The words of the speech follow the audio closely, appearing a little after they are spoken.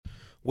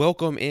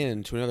Welcome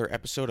in to another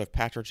episode of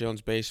Patrick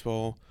Jones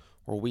Baseball,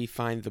 where we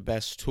find the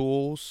best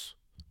tools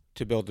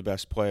to build the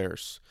best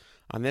players.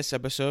 On this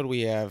episode,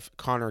 we have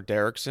Connor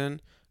Derrickson.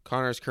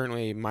 Connor is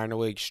currently a minor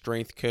league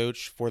strength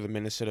coach for the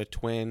Minnesota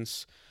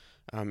Twins.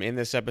 In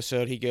this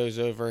episode, he goes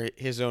over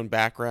his own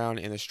background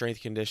in the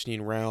strength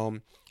conditioning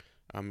realm,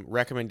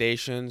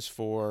 recommendations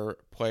for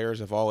players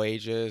of all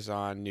ages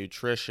on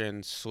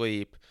nutrition,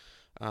 sleep,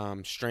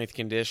 strength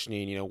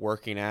conditioning,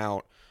 working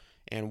out,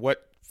 and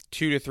what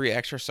 2 to 3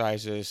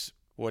 exercises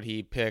would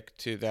he pick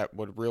to that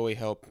would really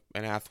help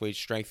an athlete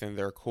strengthen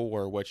their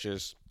core, which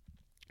is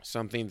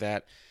something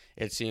that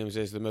it seems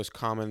is the most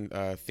common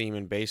theme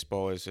in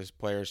baseball is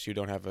players who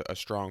don't have a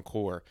strong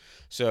core.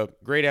 So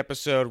great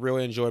episode.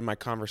 Really enjoyed my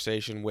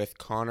conversation with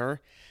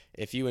Connor.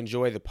 If you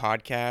enjoy the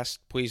podcast,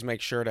 please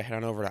make sure to head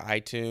on over to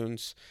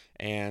iTunes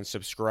and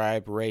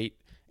subscribe, rate,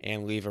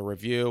 and leave a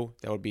review.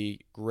 That would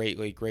be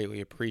greatly,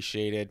 greatly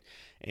appreciated.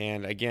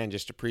 And again,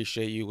 just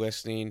appreciate you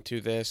listening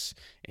to this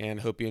and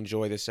hope you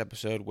enjoy this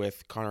episode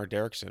with Connor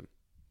Derrickson.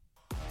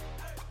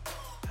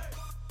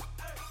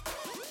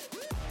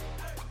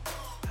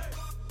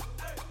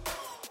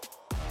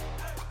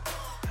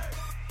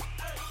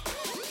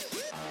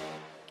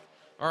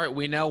 All right,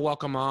 we now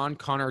welcome on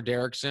Connor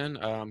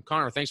Derrickson.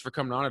 Connor, thanks for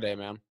coming on today,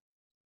 man.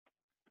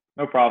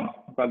 No problem.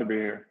 I'm glad to be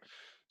here.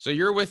 So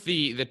you're with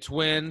the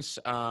Twins.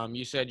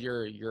 You said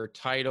your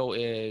title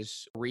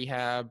is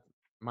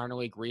minor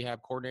league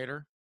rehab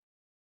coordinator.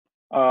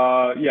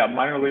 Yeah,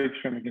 minor league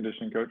strength and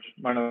conditioning coach,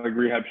 minor league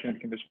rehab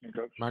strength and conditioning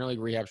coach. Minor league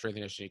rehab strength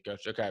and conditioning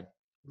coach. Okay.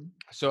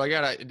 So I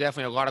got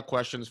definitely a lot of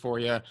questions for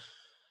you.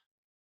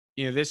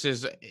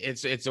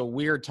 It's a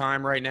weird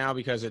time right now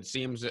because it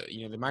seems that,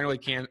 the minor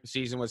league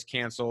season was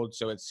canceled.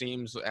 So it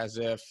seems as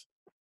if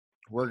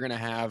we're going to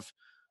have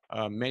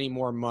many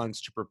more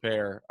months to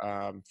prepare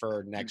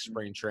for next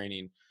spring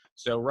training.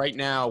 So right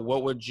now,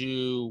 what would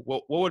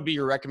be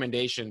your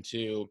recommendation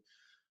to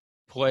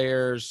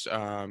players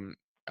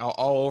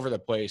all over the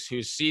place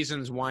whose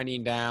season's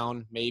winding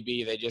down?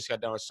 Maybe they just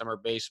got done with summer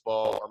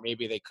baseball, or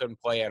maybe they couldn't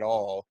play at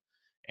all,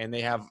 and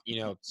they have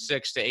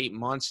 6 to 8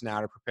 months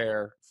now to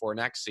prepare for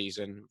next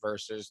season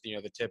versus the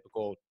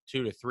typical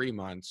 2 to 3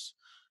 months.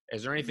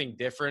 Is there anything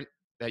different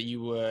that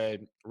you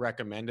would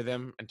recommend to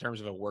them in terms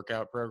of a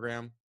workout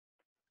program?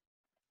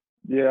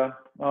 Yeah,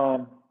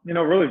 it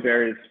really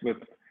varies with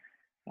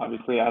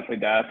obviously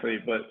athlete to athlete,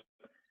 but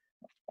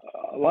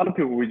a lot of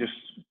people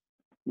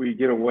we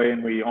get away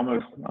and we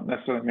almost not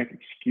necessarily make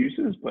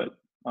excuses, but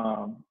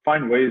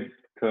find ways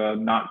to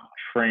not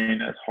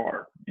train as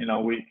hard.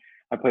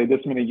 I played this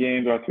many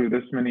games, or I threw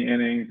this many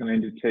innings, and I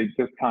need to take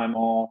this time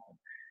off.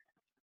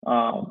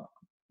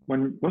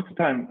 When most of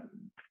the time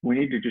we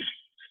need to just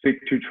stick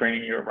to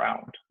training year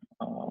round.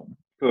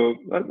 So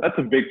that's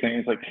a big thing.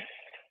 It's like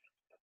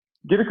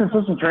get a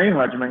consistent training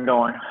regimen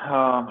going,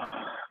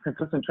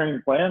 consistent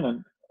training plan,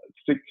 and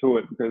stick to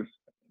it because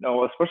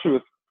especially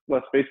with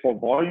less baseball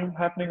volume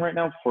happening right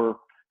now for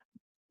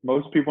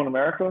most people in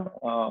America,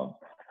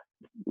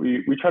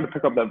 we try to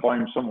pick up that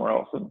volume somewhere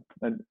else, and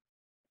it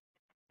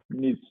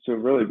needs to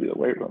really be the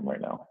weight room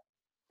right now.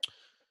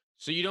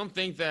 So you don't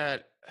think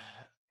that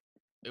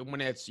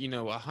when it's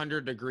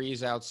 100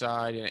 degrees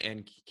outside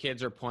and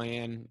kids are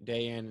playing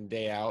day in and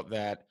day out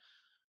that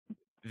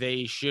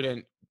they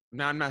shouldn't?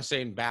 Now, I'm not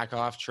saying back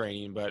off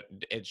training, but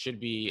it should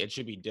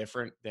be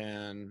different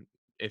than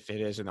if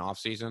it is in the off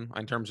season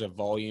in terms of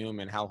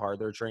volume and how hard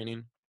they're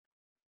training.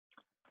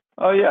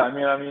 Oh yeah,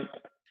 I mean,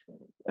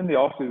 in the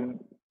off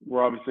season,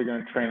 we're obviously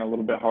going to train a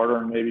little bit harder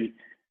and maybe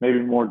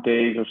more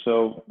days or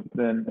so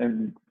than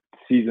in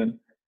season.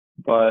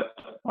 But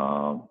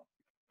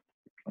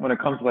when it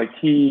comes to like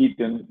heat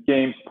and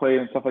games played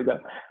and stuff like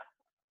that,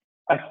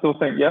 I still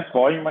think yes,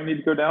 volume might need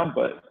to go down,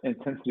 but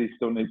intensity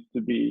still needs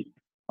to be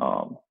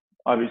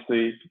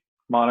obviously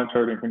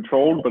monitored and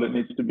controlled, but it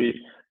needs to be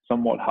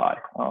somewhat high.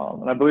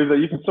 And I believe that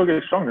you can still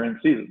get stronger in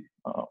season.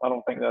 I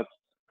don't think that's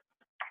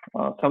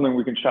something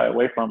we can shy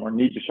away from or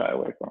need to shy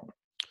away from.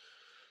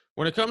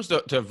 When it comes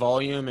to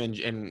volume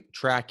and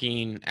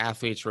tracking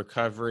athletes'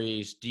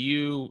 recoveries, do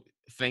you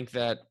think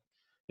that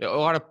a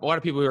lot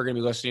of people who are going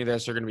to be listening to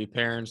this are going to be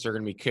parents, they're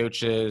going to be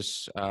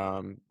coaches,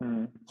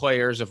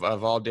 players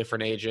of all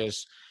different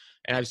ages,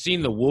 and I've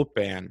seen the Whoop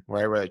band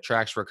where it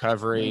tracks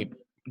recovery.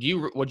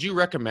 Would you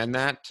recommend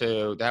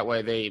that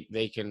way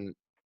they can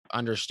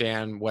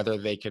understand whether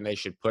they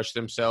should push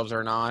themselves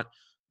or not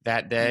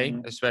that day,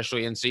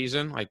 especially in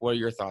season? Like, what are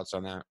your thoughts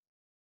on that?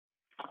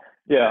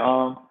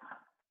 Yeah,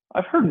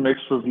 I've heard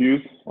mixed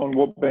reviews on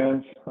Whoop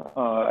bands.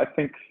 I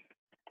think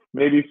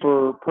maybe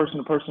for person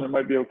to person it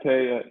might be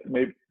okay.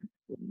 Maybe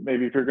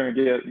if you're going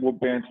to get Whoop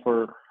bands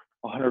for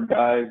 100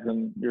 guys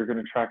and you're going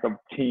to track a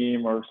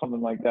team or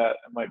something like that,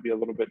 it might be a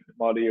little bit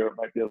muddy or it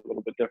might be a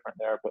little bit different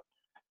there. But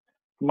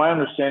my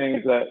understanding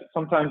is that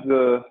sometimes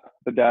the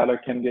data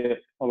can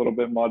get a little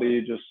bit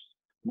muddy, just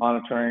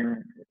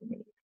monitoring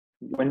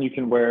when you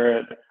can wear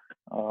it,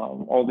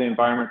 all the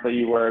environments that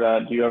you wear it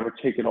at, do you ever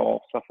take it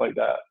off, stuff like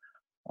that.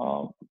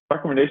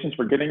 Recommendations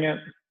for getting it,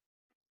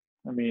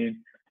 I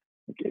mean,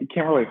 it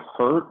can't really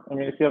hurt. I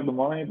mean, if you have the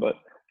money, but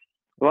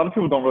a lot of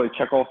people don't really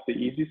check off the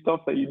easy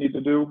stuff that you need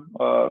to do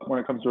when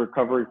it comes to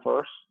recovery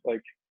first.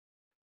 Like,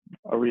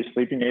 are we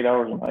sleeping 8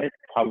 hours a night?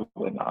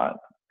 Probably not.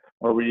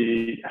 Are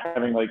we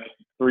having like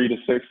 3 to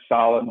 6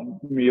 solid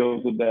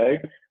meals a day?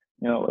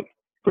 Like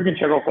if we can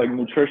check off like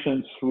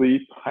nutrition,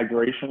 sleep,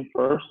 hydration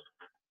first,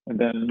 and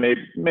then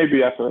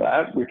maybe after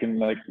that we can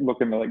like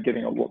look into like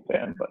getting a look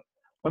band. But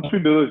once we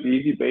do those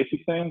easy basic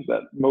things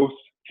that most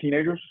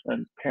teenagers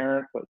and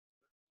parents like,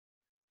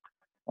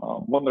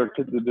 want their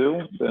kids to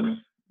do,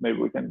 then maybe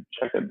we can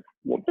check in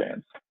look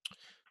bands.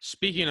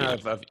 Speaking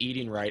of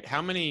eating right,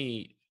 how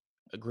many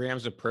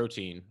grams of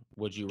protein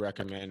would you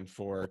recommend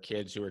for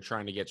kids who are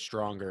trying to get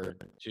stronger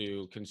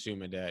to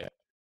consume a day?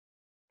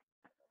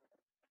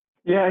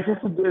 Yeah, I guess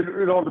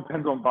it all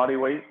depends on body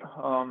weight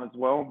as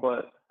well,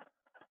 but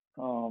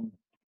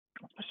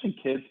especially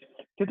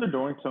kids are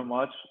doing so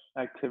much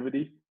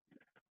activity.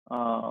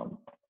 Um,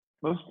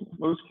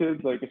 most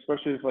kids, like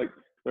especially if like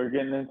they're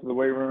getting into the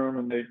weight room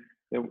and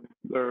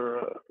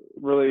they're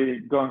really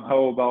gung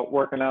ho about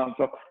working out and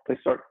stuff, they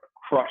start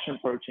crushing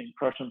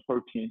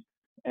protein,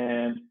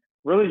 and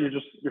really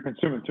you're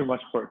consuming too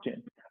much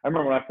protein. I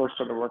remember when I first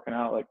started working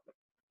out, like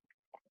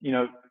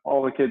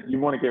all the kids, you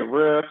want to get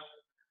ripped,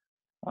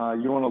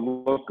 you want to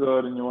look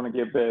good, and you want to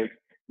get big.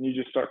 And you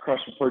just start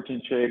crushing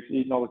protein shakes,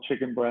 eating all the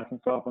chicken breast and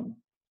stuff, and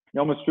you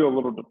almost feel a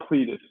little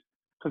depleted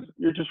because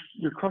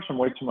you're crushing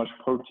way too much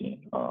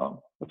protein.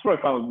 That's what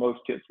I found with most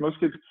kids. Most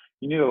kids,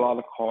 you need a lot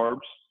of carbs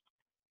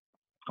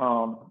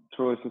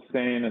to really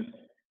sustain and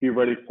be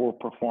ready for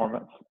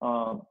performance.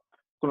 So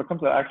when it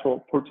comes to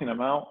actual protein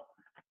amount,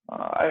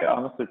 I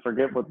honestly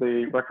forget what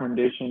the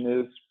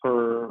recommendation is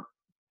per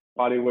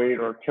body weight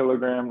or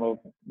kilogram of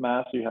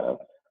mass you have.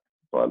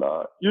 But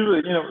usually,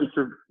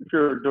 if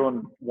you're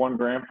doing 1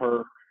 gram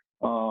per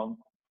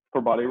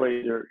body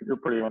weight, you're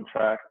pretty on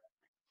track.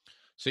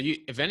 So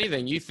if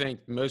anything, you think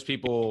most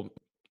people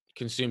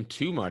consume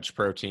too much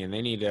protein and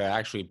they need to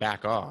actually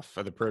back off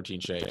of the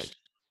protein shakes?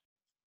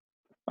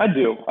 I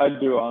do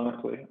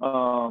honestly.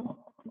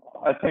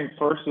 I think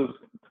first is,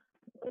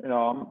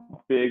 I'm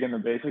big in the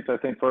basics. I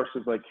think first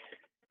is like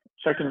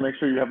checking to make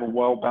sure you have a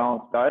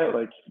well-balanced diet,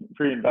 like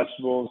eating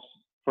vegetables,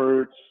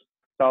 fruits,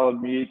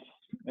 solid meats,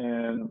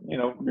 and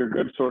your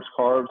good source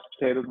carbs,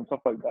 potatoes and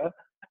stuff like that.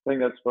 I think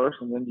that's first,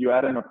 and then you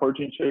add in a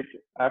protein shake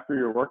after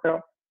your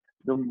workout.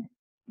 You'll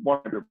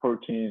want your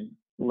protein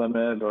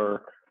limit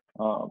or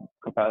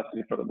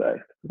capacity for the day.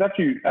 Because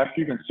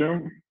after you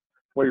consume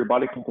what your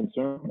body can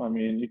consume, I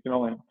mean, you can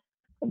only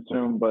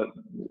consume but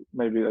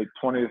maybe like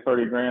 20 to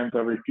 30 grams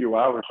every few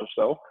hours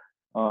or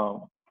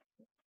so.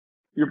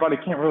 Your body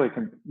can't really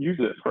use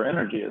it for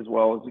energy as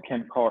well as it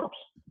can carbs.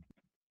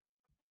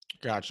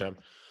 Gotcha.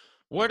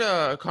 What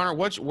Connor,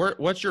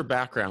 what's your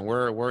background?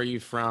 Where are you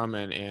from?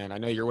 And I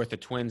know you're with the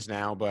Twins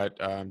now, but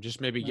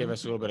just maybe give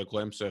us a little bit of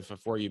glimpse of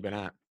where you've been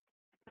at.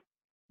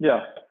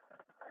 Yeah.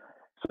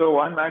 So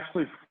I'm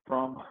actually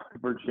from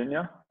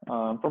Virginia.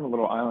 I'm from a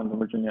little island in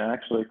Virginia,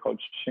 actually called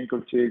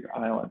Chincoteague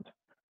Island.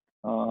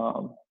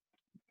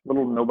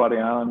 Little nobody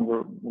island.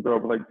 We grew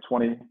up with like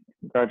 20,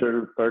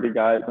 graduated with 30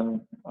 guys in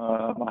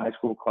my high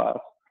school class.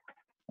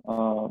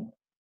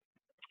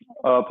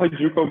 Played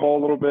JUCO ball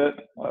a little bit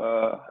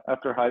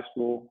after high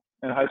school.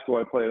 In high school,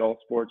 I played all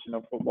sports,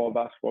 football,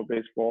 basketball,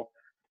 baseball.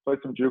 Played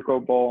some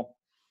JUCO ball.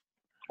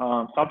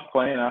 Stopped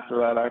playing after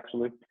that,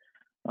 actually.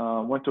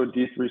 Went to a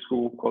D3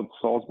 school called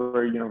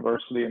Salisbury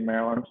University in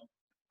Maryland.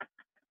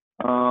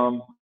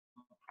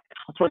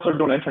 That's where I started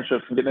doing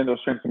internships and getting into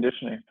strength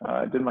conditioning.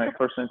 I did my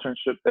first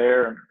internship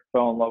there and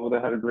fell in love with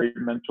it. Had a great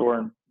mentor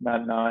in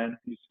Matt Nine.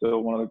 He's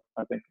still one of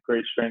the, I think,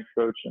 great strength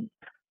coach, and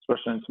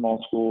especially in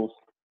small schools.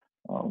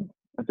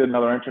 I did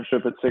another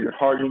internship at Sacred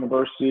Heart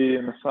University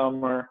in the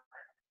summer.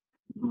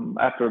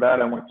 After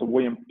that, I went to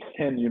William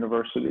Penn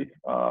University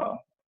for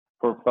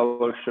a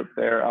fellowship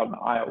there out in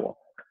Iowa.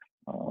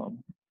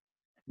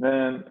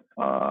 Then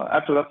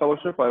after that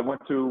fellowship, I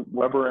went to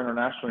Weber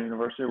International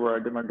University where I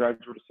did my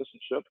graduate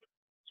assistantship.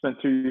 Spent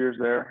 2 years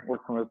there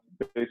working with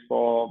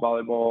baseball,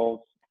 volleyball,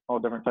 all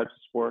different types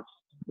of sports,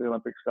 the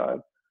Olympic side.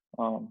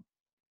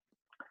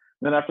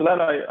 Then after that,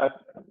 I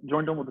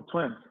joined in with the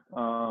Twins.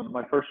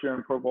 My first year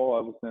in pro ball, I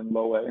was in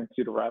low A in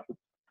Cedar Rapids.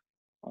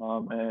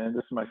 And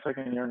this is my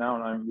second year now,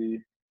 and I'm the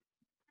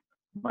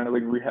minor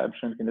league rehab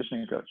strength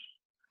conditioning coach.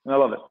 And I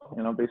love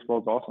it.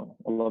 Baseball is awesome.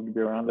 I love to be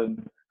around it.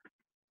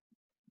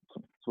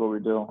 That's what we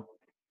do.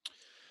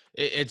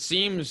 It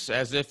seems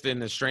as if in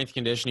the strength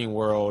conditioning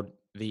world,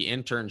 the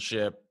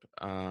internship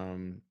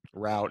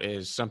route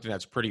is something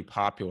that's pretty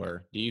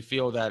popular. Do you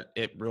feel that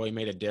it really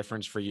made a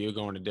difference for you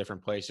going to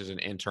different places and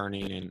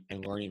interning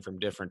and learning from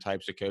different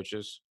types of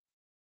coaches?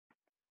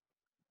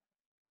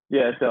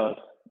 Yeah, it does.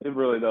 It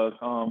really does.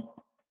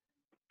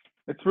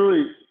 It's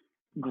really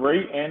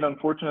great and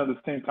unfortunate at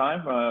the same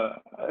time.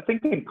 I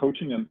think in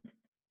coaching and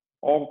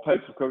all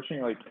types of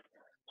coaching, like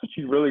what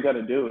you really got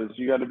to do is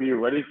you got to be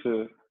ready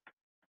to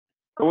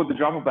go with the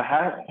drop of a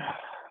hat.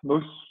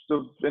 Most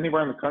of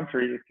anywhere in the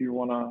country, if you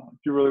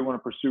really want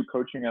to pursue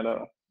coaching at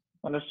a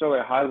not necessarily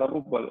a high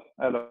level, but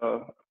at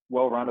a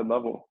well-rounded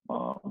level.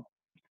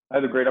 I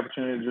had a great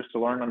opportunity just to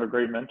learn under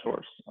great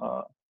mentors,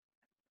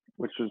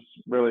 which was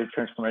really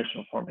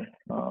transformational for me.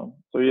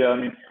 So yeah, I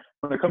mean,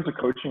 when it comes to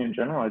coaching in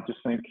general, I just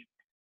think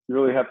you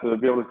really have to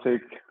be able to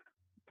take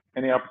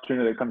any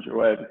opportunity that comes your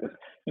way, because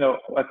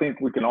I think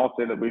we can all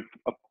say that we've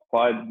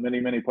applied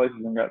many places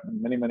and got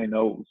many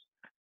no's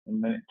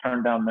and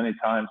turned down many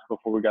times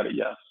before we got a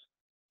yes.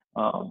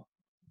 So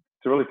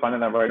really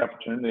finding that right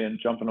opportunity and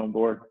jumping on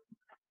board.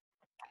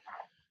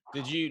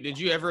 Did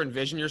you ever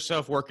envision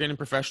yourself working in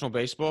professional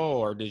baseball,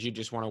 or did you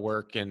just want to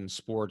work in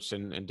sports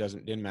and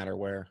didn't matter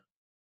where?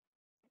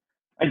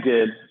 I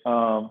did.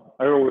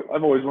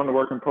 I've always wanted to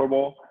work in pro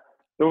ball.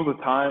 There was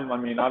a time, I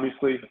mean,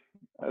 obviously,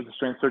 as a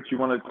strength coach, you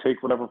want to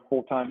take whatever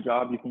full-time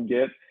job you can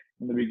get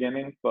in the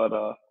beginning. But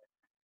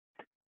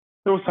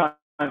there was times,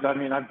 I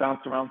mean, I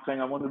bounced around saying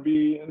I want to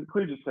be in the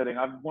collegiate setting.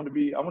 I want to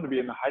be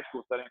in the high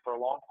school setting for a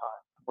long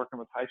time, working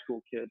with high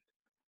school kids.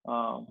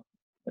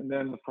 And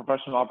then the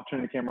professional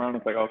opportunity came around.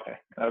 It's like, okay,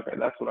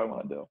 that's what I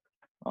want to do.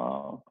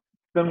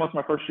 Then once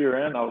my first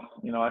year in,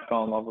 I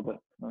fell in love with it.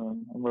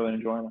 I'm really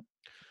enjoying it.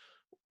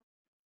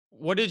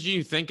 What did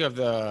you think of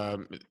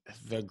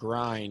the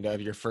grind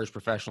of your first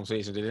professional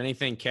season? Did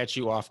anything catch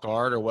you off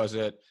guard, or was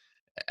it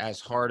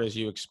as hard as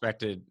you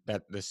expected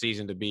that the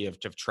season to be of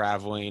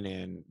traveling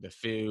and the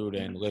food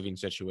and living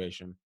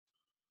situation?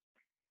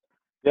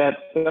 Yeah,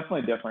 it's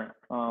definitely different.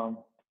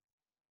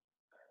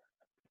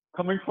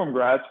 Coming from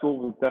grad school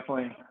was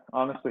definitely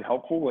honestly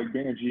helpful. Like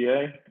being a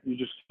GA, you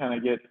just kind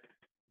of get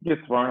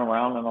thrown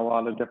around in a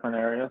lot of different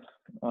areas.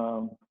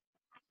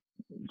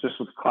 Just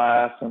with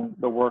class and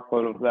the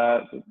workload of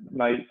that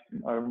night.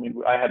 I mean,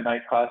 I had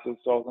night classes,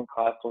 so I was in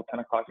class till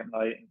 10 o'clock at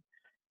night,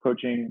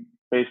 coaching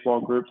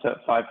baseball groups at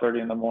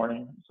 5:30 in the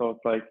morning. So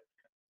it's like,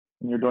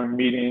 and you're doing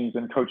meetings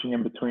and coaching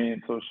in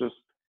between. So it's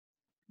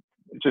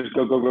just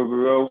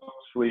go,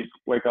 sleep,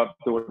 wake up,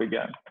 do it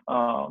again.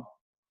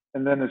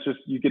 And then it's just,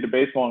 you get to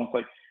baseball and it's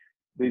like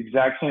the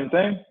exact same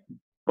thing,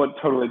 but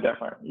totally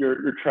different.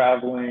 You're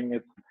traveling,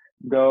 it's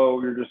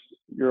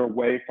you're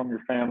away from your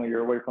family,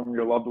 you're away from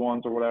your loved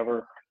ones or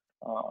whatever.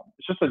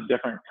 It's just a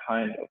different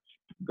kind of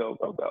go,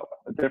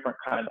 a different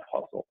kind of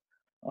hustle.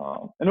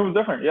 And it was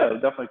different. Yeah,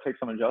 it definitely takes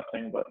some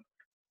adjusting, but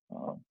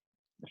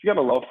if you got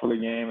a love for the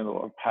game and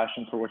a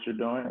passion for what you're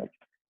doing,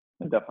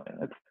 it's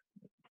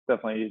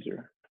definitely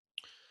easier.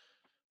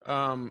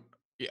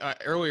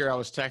 Earlier I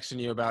was texting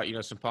you about,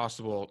 some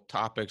possible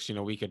topics,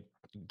 we could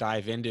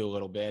dive into a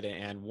little bit.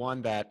 And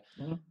one that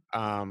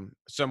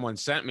someone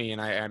sent me,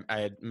 and I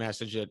had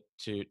messaged it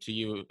to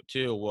you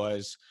too,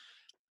 was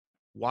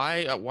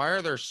why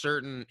are there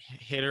certain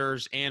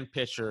hitters and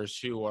pitchers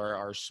who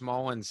are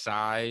small in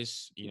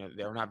size?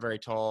 They're not very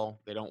tall,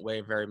 they don't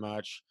weigh very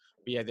much,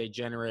 but yeah, they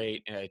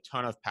generate a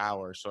ton of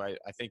power. So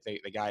I think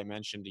the guy I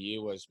mentioned to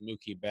you was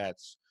Mookie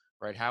Betts,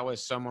 right? How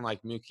is someone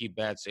like Mookie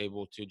Betts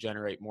able to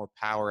generate more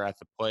power at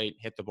the plate,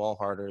 hit the ball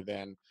harder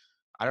than,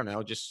 I don't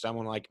know, just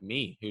someone like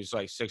me who's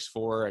like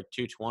 6'4", like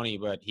 220,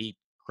 but he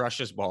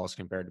crushes balls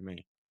compared to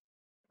me?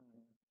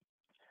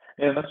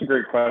 Yeah, that's a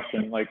great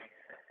question. Like,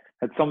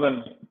 it's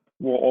something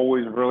we'll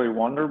always really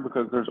wonder,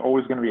 because there's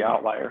always going to be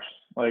outliers.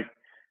 Like,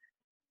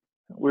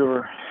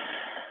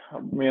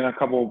 me and a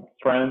couple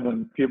friends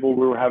and people,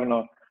 we were having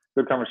a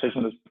good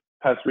conversation this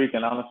past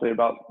weekend, honestly,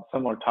 about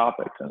similar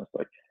topics. And it's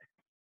like,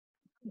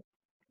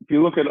 if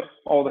you look at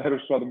all the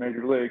hitters throughout the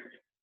major leagues,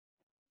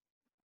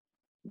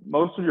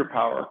 most of your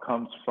power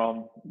comes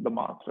from the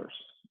monsters,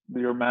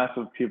 your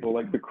massive people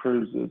like the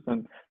Cruzes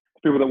and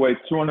people that weigh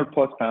 200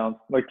 plus pounds,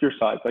 like your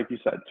size, like you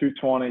said,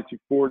 220,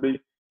 240,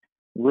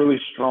 really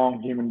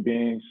strong human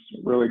beings,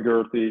 really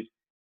girthy,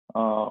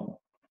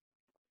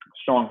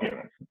 strong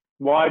humans.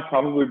 Why?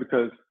 Probably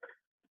because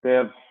they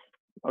have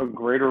a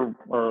greater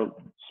or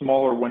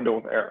smaller window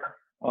of error.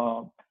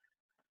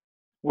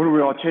 What do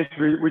we all chase?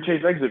 We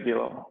chase exit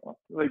velo.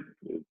 Like,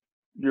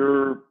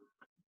 you're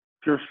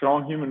a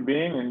strong human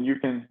being and you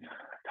can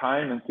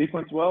time and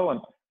sequence well,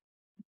 and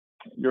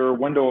your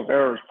window of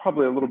error is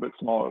probably a little bit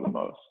smaller than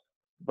most.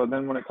 But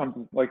then when it comes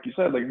to, like you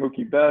said, like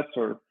Mookie Betts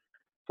or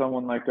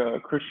someone like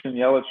Christian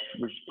Yelich,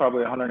 which is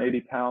probably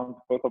 180 pounds,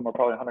 both of them are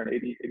probably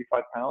 180,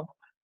 85 pounds.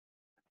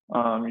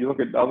 You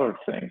look at other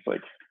things,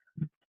 like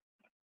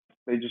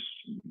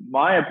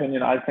my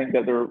opinion, I think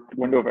that their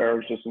window of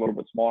error is just a little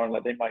bit smaller and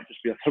that they might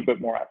just be a little bit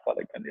more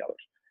athletic than the others.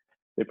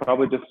 They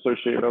probably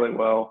disassociate really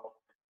well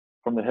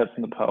from the hips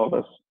and the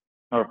pelvis,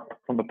 or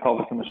from the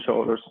pelvis and the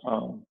shoulders.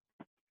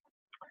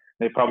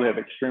 They probably have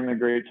extremely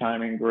great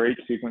timing, great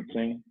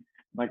sequencing.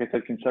 Like I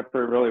said, can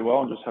separate really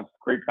well and just have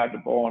great guide to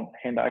ball and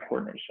hand-eye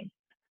coordination.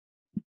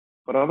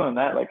 But other than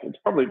that, like, that's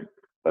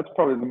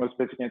probably the most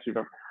basic answer you've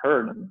ever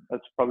heard, and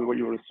that's probably what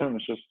you would assume.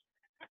 It's just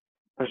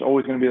there's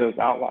always going to be those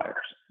outliers.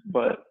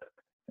 But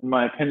in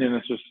my opinion,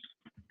 it's just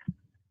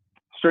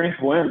strength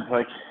wins.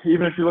 Like,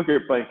 even if you look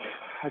at, like,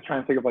 I try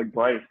and think of like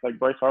Bryce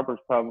Harper's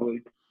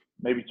probably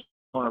maybe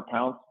 200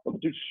 pounds, but the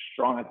dude's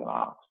strong as an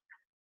ox.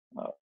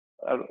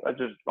 I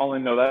just only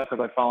know that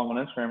because I follow him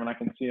on Instagram and I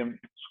can see him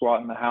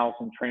squatting the house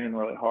and training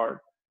really hard.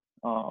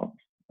 And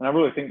I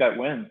really think that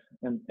wins.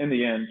 And in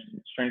the end,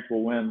 strength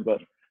will win.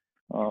 But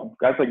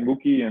guys like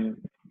Mookie and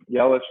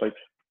Yelich, like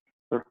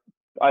they're,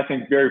 I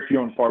think, very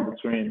few and far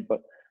between,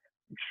 but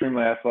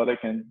extremely athletic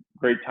and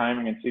great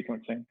timing and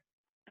sequencing.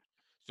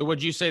 So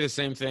would you say the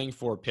same thing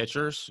for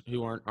pitchers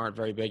who aren't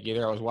very big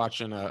either? I was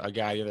watching a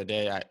guy the other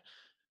day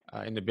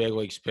in the big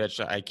leagues pitch.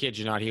 I kid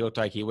you not, he looked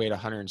like he weighed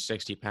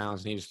 160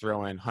 pounds and he was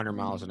throwing 100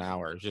 miles an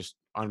hour. It was just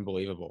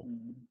unbelievable.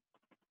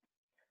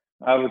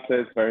 I would say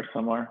it's very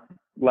similar.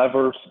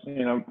 Levers,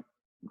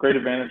 great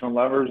advantage on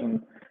levers,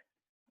 and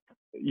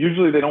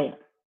usually they don't.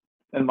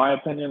 In my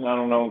opinion, I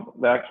don't know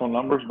the actual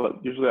numbers,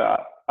 but usually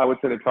I would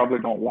say they probably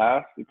don't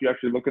last. If you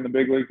actually look in the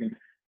big leagues and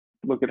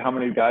look at how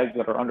many guys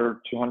that are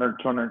under 200,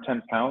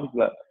 210 pounds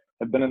that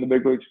have been in the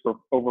big leagues for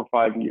over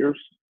 5 years,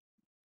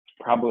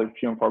 probably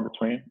few and far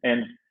between.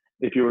 And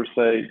if you were to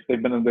say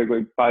they've been in the big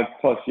league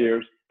 5+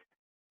 years,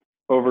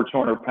 over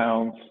 200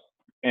 pounds,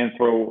 and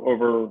throw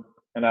over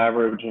an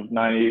average of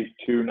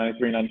 92,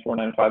 93, 94,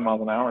 95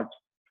 miles an hour, it's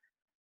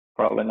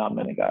probably not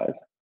many guys.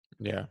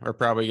 Yeah, or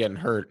probably getting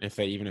hurt if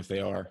they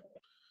are.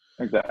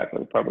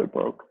 Exactly, probably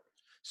broke.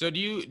 So do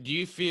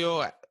you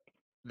feel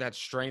that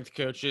strength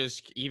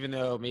coaches, even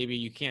though maybe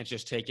you can't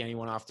just take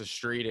anyone off the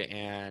street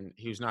and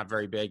who's not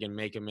very big and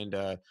make him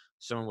into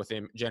someone with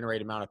a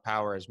generated amount of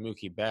power as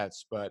Mookie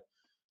Betts, but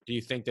do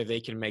you think that they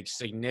can make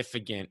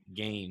significant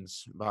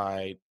gains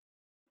by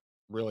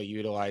really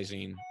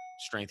utilizing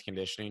strength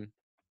conditioning?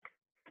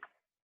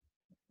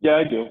 Yeah,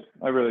 I do.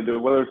 I really do.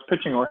 Whether it's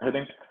pitching or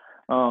hitting,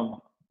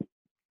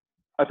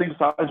 I think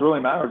size really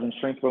matters and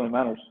strength really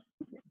matters.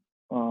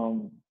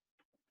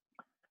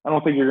 I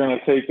don't think you're going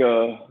to take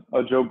a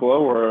Joe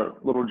Blow or a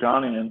little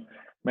Johnny and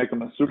make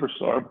him a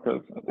superstar,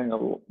 because I think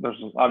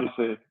there's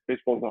obviously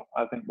baseball,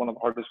 I think, one of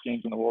the hardest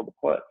games in the world to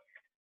play.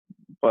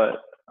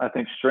 But I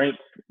think strength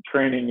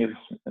training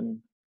and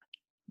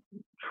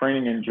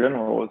training in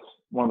general is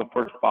one of the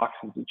first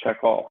boxes to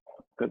check off,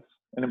 because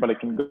anybody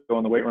can go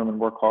in the weight room and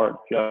work hard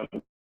if you have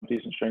a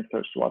decent strength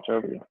coach to watch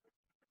over you.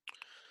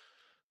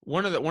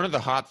 One of the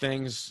hot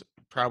things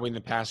probably in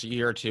the past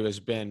year or two has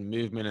been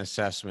movement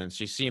assessments.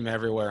 You see them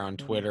everywhere on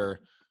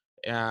Twitter.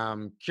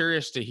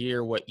 Curious to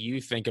hear what you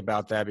think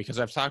about that, because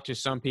I've talked to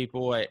some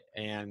people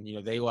and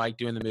they like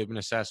doing the movement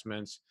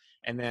assessments,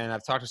 and then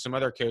I've talked to some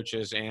other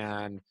coaches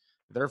and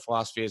their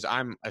philosophy is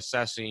I'm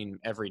assessing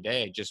every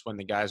day just when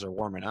the guys are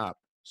warming up.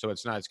 So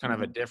it's kind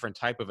of a different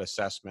type of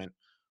assessment.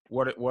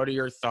 What are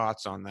your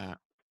thoughts on that?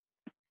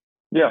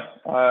 Yeah,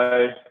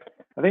 I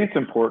think it's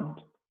important.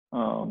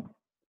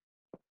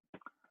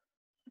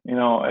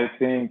 I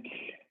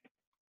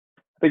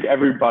think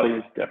everybody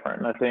is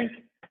different. I think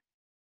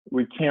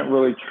we can't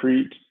really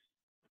treat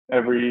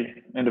every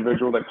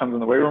individual that comes in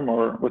the weight room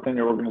or within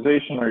your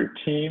organization or your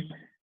team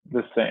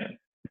the same.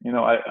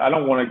 I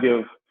don't want to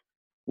give,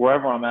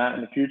 wherever I'm at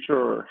in the future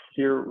or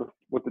here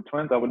with the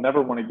Twins, I would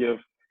never want to give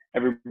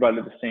everybody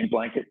the same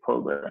blanket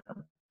program.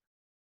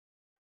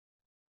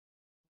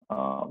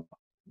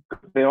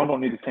 They all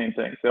don't need the same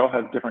things. They all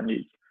have different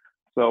needs.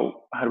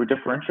 So how do we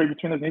differentiate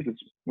between those needs?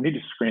 We need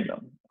to screen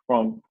them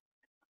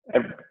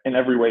in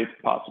every way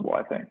possible,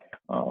 I think.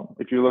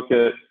 If you look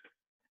at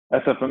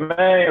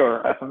SFMA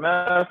or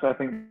FMS, I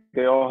think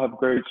they all have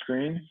great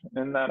screens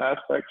in that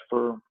aspect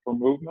for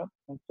movement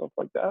and stuff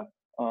like that,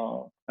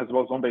 as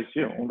well as On-Base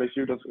U. On-Base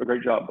U does a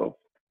great job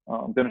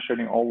of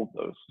demonstrating all of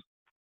those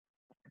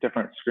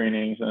different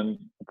screenings and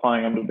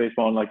applying them to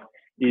baseball in like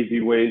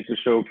easy ways to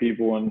show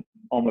people, and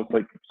almost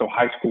like so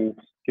high schools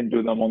can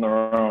do them on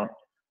their own.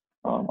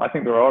 I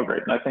think they're all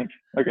great. And I think,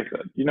 like I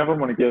said, you never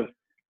want to give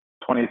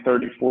 20,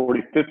 30,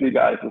 40, 50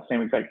 guys the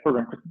same exact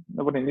program, because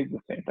nobody needs the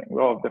same thing.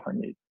 We all have different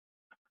needs.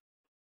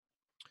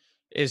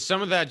 Is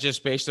some of that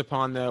just based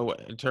upon, though,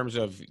 in terms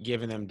of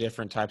giving them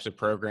different types of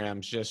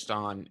programs, just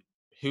on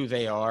who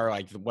they are,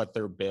 like what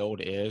their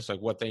build is, like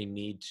what they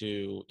need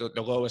to,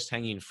 the lowest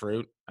hanging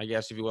fruit, I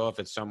guess, if you will, if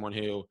it's someone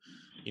who,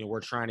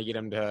 we're trying to get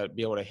them to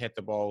be able to hit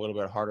the ball a little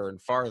bit harder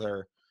and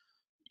farther,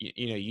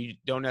 you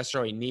don't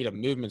necessarily need a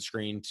movement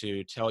screen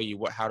to tell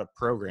you how to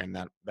program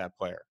that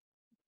player.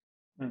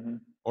 Mm-hmm.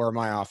 Or am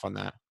I off on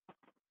that?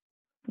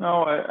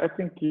 No, I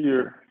think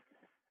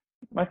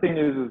my thing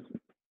is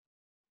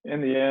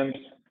in the end,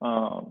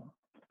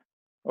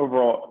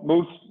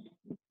 overall,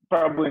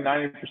 probably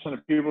 90%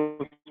 of people,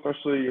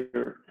 especially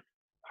your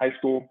high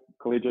school,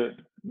 collegiate,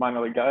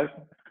 minor league guys,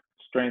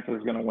 strength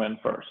is going to win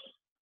first.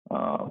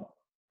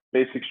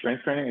 Basic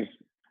strength training is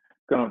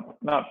going to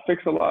not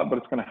fix a lot, but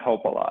it's going to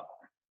help a lot.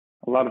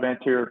 A lot of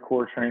anterior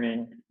core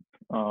training,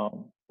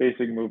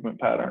 basic movement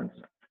patterns,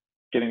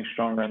 getting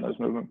stronger in those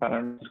movement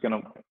patterns is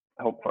going to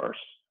help first.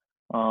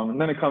 And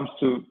then it comes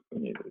to,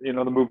 the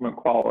movement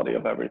quality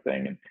of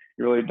everything, and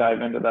you really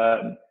dive into that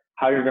and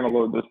how you're going to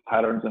load those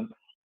patterns and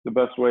the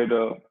best way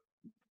to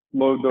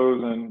load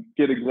those and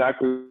get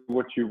exactly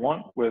what you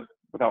want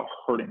without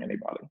hurting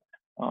anybody.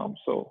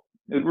 So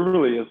it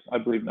really is, I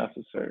believe,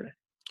 necessary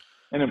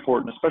and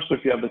important, especially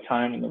if you have the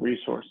time and the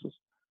resources.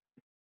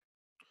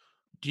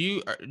 Do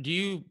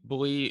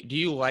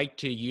you like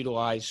to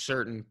utilize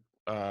certain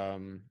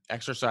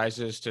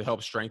exercises to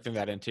help strengthen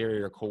that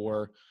interior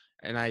core.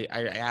 And I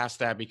asked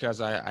that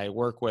because I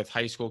work with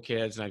high school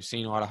kids, and I've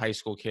seen a lot of high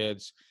school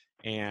kids,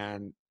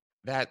 and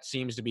that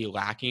seems to be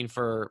lacking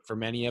for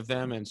many of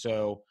them. And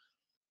so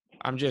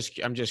I'm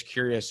just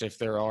curious if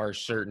there are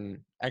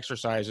certain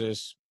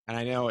exercises, and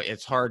I know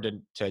it's hard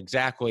to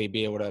exactly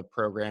be able to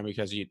program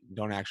because you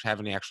don't actually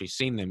haven't actually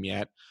seen them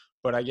yet.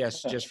 But I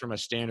guess just from a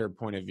standard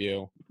point of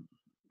view,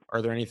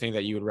 are there anything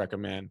that you would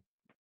recommend?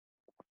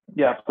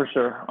 Yeah, for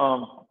sure.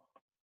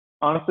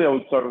 Honestly, I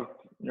would start with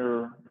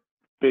your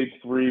big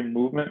three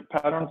movement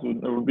patterns.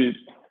 It would be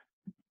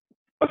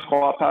a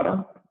squat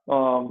pattern.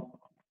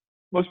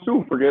 Most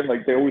people forget,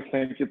 like they always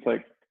think it's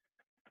like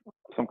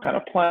some kind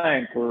of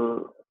plank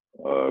or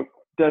a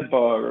dead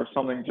bug or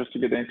something just to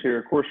get the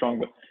anterior core strong.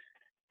 But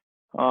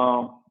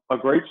a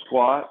great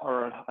squat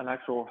or an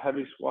actual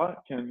heavy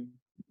squat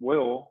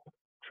will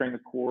train the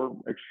core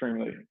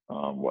extremely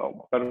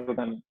well, better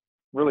than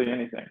really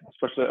anything,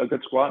 especially a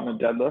good squat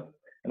and a deadlift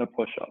and a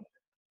push up.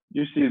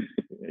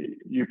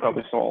 You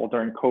probably saw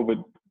during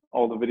COVID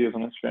all the videos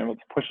on Instagram with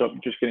push up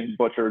just getting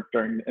butchered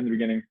in the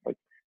beginning, like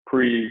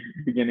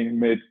pre-beginning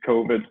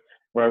mid-COVID,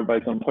 where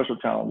everybody's on push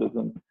up challenges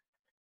and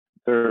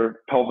their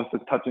pelvis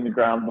is touching the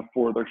ground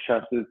before their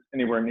chest is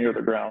anywhere near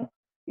the ground.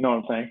 You know what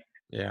I'm saying?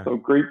 Yeah. So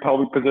great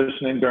pelvic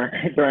positioning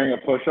during a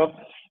push up,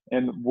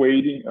 and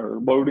weighting or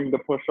loading the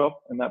push up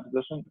in that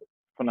position,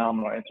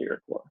 phenomenal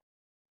anterior core.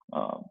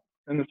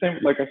 And the same,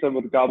 like I said,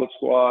 with a goblet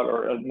squat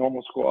or a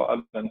normal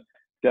squat and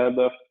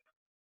deadlift,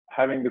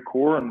 having the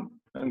core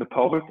and the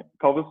pelvis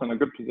in a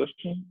good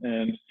position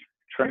and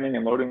training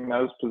and loading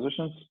those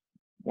positions,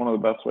 one of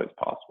the best ways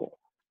possible.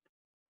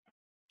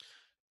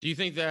 Do you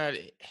think that,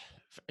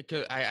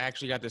 'cause I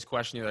actually got this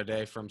question the other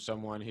day from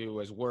someone who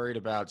was worried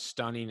about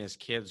stunning his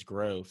kid's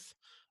growth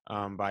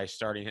by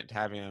starting to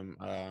having him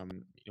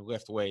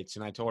lift weights,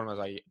 and I told him, I was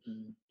like,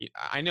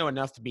 I know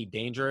enough to be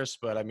dangerous,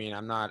 but I mean,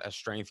 I'm not a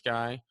strength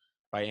guy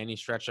by any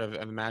stretch of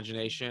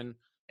imagination.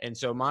 And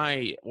so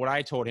what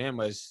I told him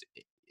was,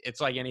 it's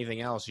like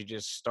anything else. You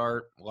just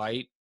start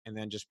light and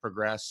then just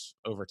progress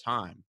over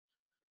time.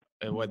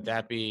 Would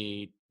that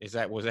be, was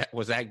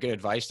that good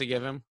advice to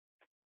give him?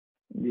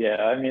 Yeah,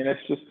 I mean,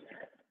 it's just,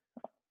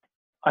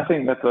 I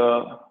think that's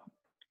a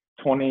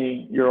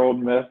 20-year-old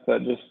myth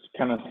that just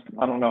kind of,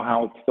 I don't know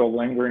how it's still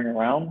lingering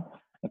around.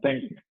 I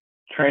think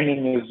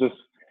training is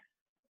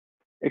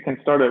it can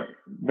start at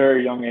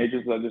very young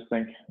ages. I just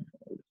think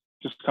it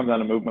just comes down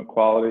to movement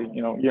quality.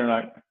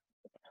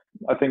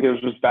 I think it was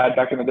just bad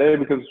back in the day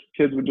because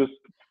kids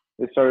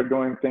they started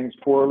doing things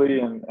poorly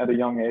and at a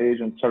young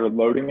age and started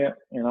loading it.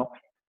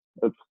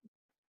 Let's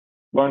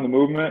learn the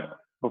movement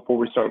before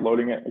we start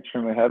loading it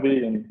extremely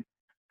heavy. And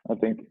I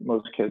think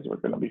most kids are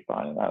going to be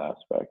fine in that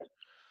aspect.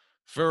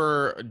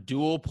 For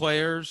dual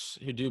players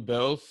who do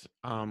both,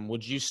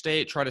 would you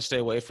try to stay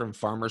away from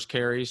farmer's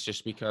carries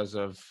just because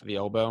of the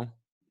elbow?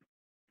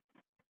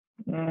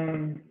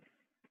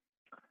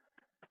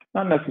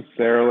 Not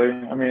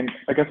necessarily. I mean,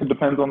 I guess it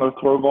depends on their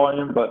throw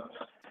volume, but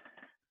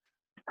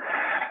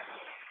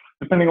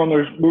depending on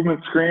their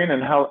movement screen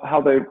and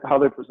how they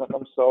present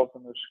themselves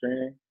in their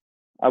screening,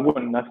 I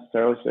wouldn't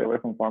necessarily stay away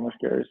from farmer's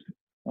carries.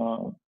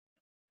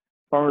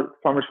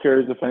 Farmer's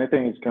carries, if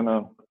anything, is going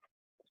to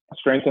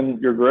strengthen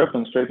your grip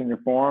and strengthen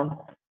your form.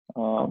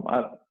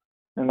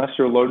 Unless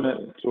you're loading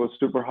it to a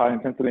super high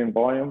intensity and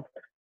volume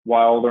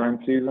while they're in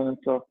season and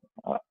stuff,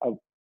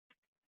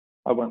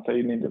 I wouldn't say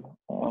you need to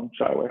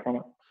shy away from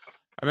it.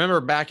 I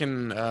remember back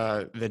in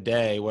the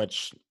day,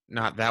 which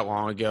not that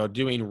long ago,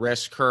 doing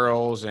wrist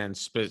curls and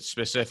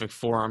specific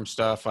forearm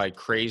stuff like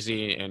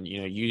crazy, and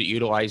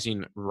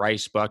utilizing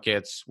rice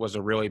buckets was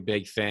a really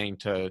big thing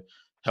to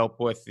help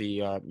with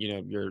the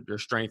your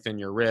strength in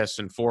your wrists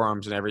and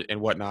forearms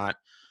and whatnot.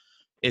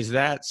 Is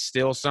that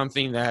still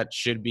something that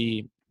should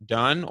be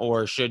done,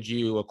 or should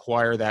you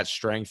acquire that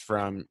strength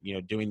from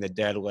doing the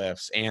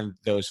deadlifts and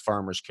those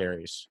farmers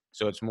carries?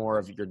 So it's more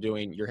of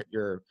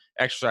you're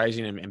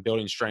exercising and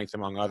building strength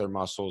among other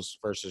muscles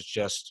versus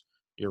just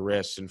your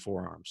wrists and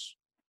forearms.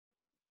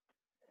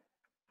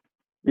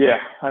 Yeah,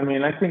 I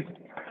mean, I think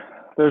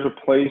there's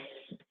a place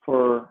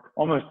for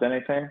almost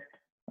anything,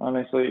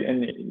 honestly.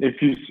 And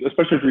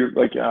especially if you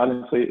like,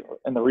 honestly,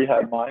 in the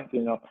rehab mind,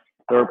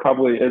 there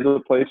probably is a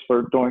place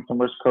for doing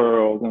some wrist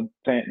curls and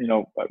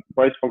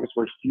rice buckets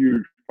were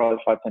huge probably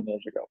 5-10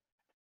 years ago.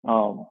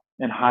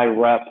 And high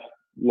rep,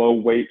 low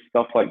weight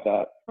stuff like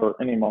that for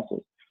any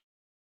muscles,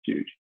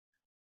 huge.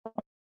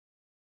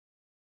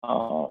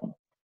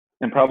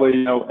 And probably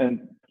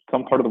in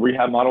some part of the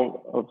rehab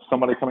model of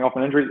somebody coming off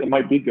an injury, it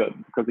might be good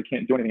because they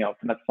can't do anything else,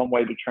 and that's some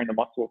way to train the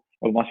muscle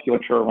or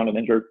musculature around an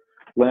injured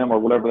limb or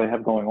whatever they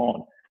have going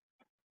on.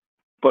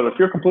 But if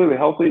you're completely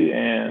healthy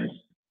and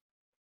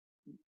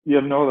you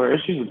have no other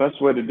issues, the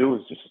best way to do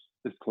is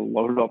to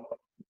load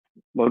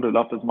it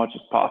up as much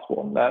as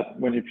possible.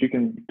 And if you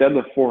can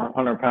deadlift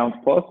 400 pounds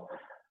plus,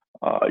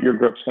 your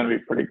grip's going to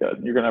be pretty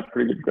good. You're going to have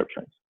pretty good grip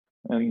strength,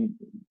 and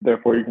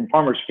therefore you can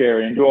farmer's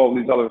carry and do all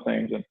these other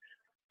things, and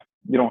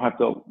you don't have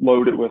to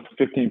load it with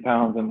 15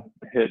 pounds and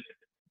hit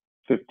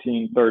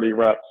 15, 30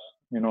 reps.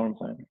 You know what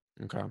I'm saying?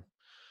 Okay.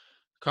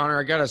 Connor,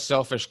 I got a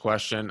selfish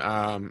question.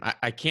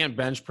 I can't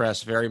bench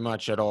press very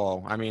much at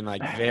all. I mean,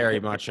 like very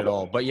much at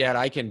all. But yet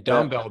I can Yeah.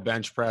 dumbbell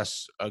bench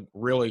press a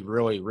really,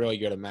 really, really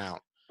good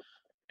amount.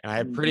 And I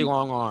have pretty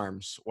long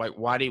arms.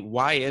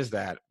 Why is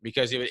that?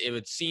 Because it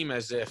would seem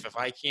as if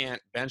I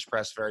can't bench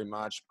press very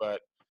much,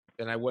 but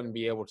then I wouldn't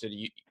be able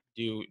to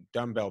do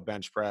dumbbell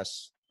bench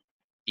press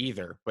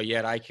either. But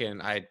yet I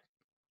can. At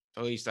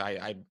least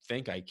I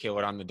think I kill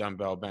it on the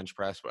dumbbell bench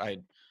press. But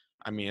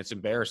I mean, it's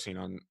embarrassing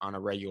on a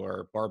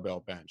regular barbell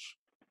bench.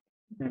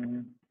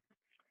 Mm-hmm.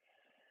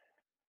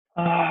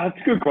 That's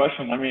a good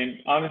question. I mean,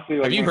 honestly,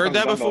 Have like you when it heard comes to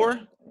that dumbbells,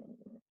 before?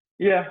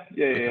 yeah,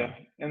 yeah, yeah, Okay. yeah.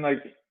 And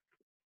like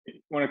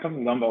when it comes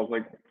to dumbbells,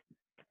 like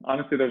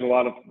honestly, there's a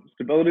lot of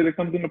stability that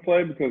comes into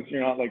play because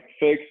you're not like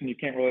fixed and you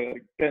can't really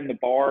like bend the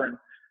bar and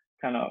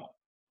kind of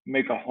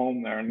make a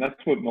home there. And that's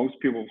what most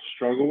people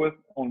struggle with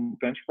on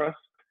bench press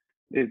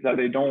is that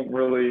they don't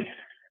really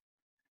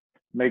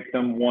make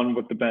them one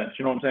with the bench.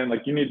 You know what I'm saying?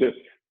 Like you need to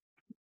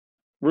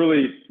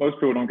really, most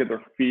people don't get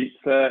their feet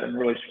set and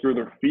really screw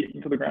their feet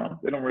into the ground.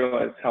 They don't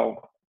realize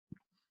how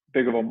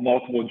big of a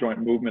multiple joint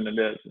movement it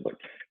is. Like,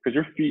 because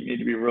your feet need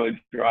to be really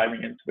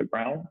driving into the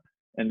ground.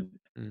 And,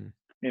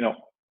 you know,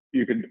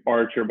 you could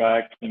arch your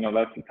back, you know,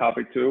 that's the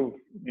topic too,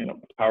 you know,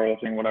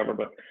 powerlifting, whatever,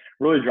 but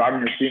really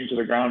driving your feet into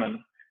the ground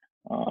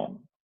and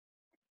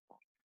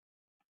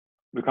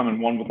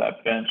becoming one with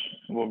that bench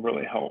will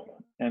really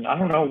help. And I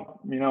don't know,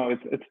 you know,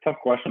 it's a tough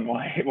question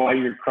why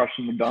you're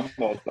crushing the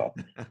dumbbells though.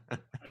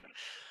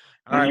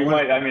 All And right. you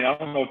might, I mean, I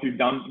don't know if you've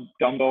done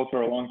dumbbells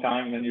for a long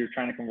time and then you're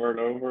trying to convert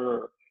over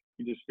or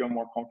you just feel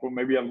more comfortable.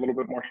 Maybe you have a little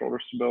bit more shoulder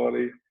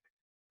stability.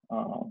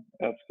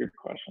 That's a good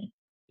question.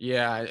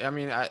 Yeah, I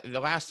mean, the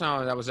last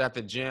time I was at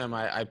the gym,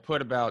 I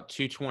put about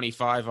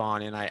 225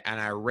 on, and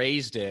I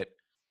raised it,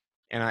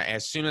 and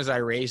as soon as I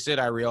raised it,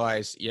 I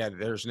realized, yeah,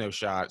 there's no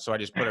shot, so I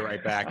just put it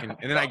right back, and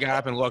then I got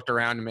up and looked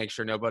around to make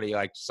sure nobody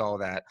like saw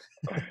that.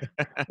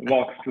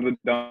 Walks to the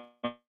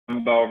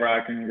dumbbell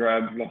rack and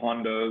grabs the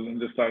Hondos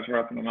and just starts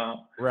repping them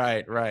out.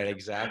 Right,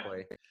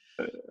 exactly.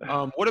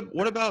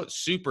 What about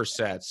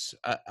supersets?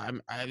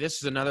 This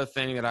is another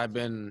thing that I've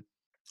been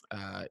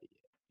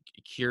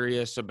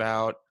curious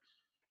about.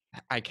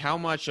 Like how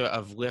much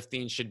of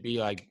lifting should be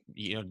like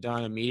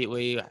done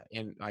immediately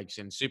in like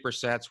in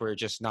supersets where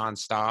it's just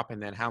nonstop, and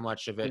then how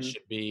much of it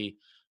should be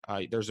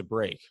there's a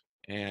break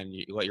and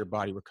you let your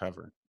body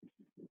recover.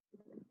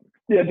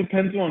 Yeah, it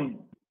depends on,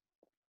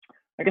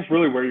 I guess,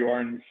 really where you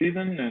are in the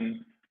season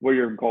and what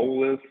your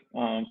goal is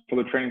for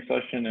the training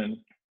session and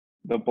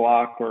the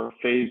block or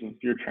phase of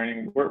your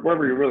training,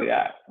 wherever you're really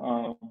at.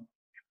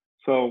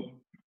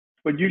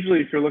 But usually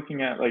if you're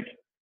looking at like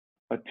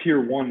a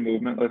tier one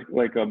movement,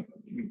 like a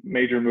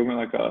major movement,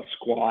 like a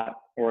squat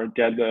or a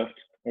deadlift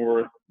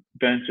or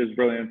bench is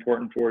really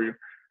important for you.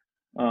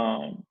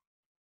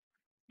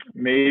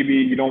 Maybe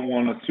you don't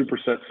want to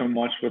superset so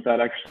much with that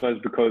exercise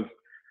because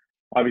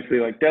obviously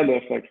like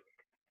deadlift, like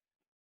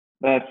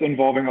that's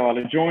involving a lot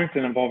of joints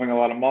and involving a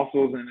lot of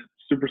muscles, and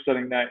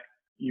supersetting that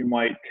you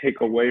might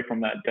take away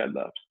from that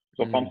deadlift.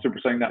 So if I'm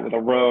supersetting that with a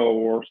row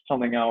or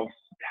something else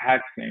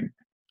taxing,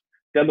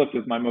 deadlift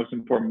is my most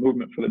important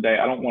movement for the day.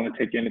 I don't want to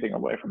take anything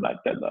away from that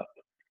deadlift.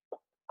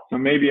 So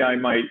maybe I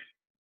might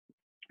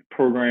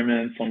program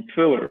in some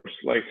fillers,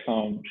 like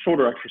some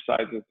shoulder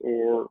exercises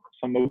or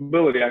some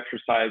mobility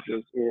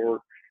exercises or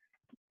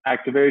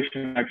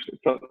activation,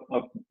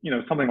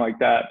 something like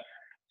that.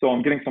 So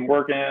I'm getting some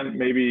work in,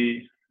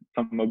 maybe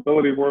some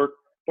mobility work,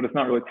 but it's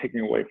not really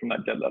taking away from that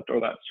deadlift or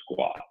that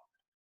squat.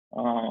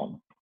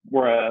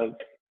 Whereas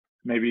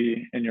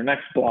maybe in your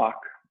next block,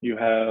 you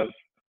have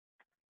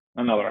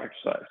another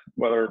exercise,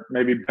 whether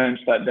maybe bench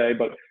that day,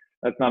 but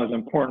that's not as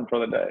important for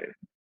the day.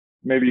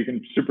 Maybe you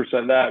can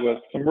superset that with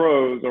some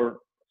rows or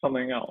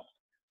something else.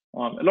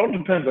 It all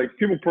depends. Like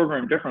people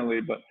program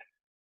differently, but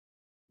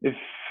if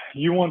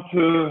you want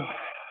to,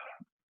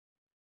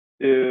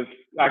 if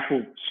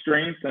actual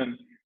strength and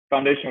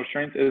foundational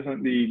strength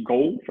isn't the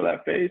goal for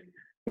that phase,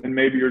 then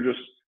maybe you're just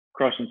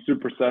crushing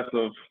supersets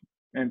of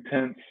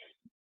intense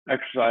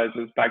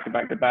exercises back to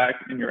back to back,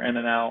 and you're in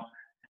and out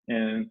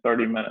in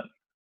 30 minutes.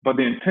 But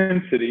the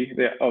intensity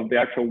of the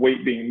actual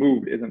weight being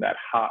moved isn't that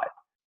high,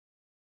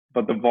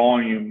 but the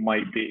volume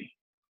might be.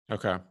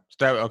 Okay.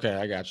 Okay,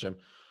 I got you.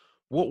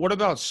 What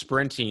about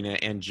sprinting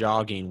and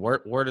jogging?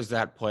 Where does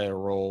that play a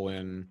role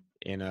in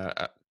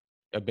a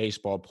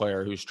baseball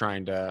player who's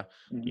trying to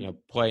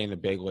play in the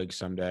big league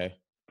someday?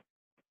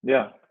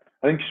 Yeah,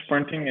 I think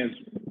sprinting is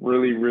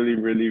really, really,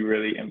 really,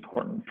 really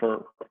important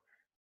for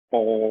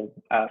all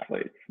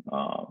athletes.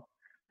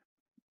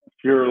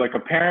 If you're like a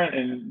parent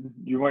and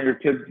you want your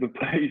kids to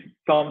play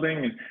something,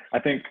 and I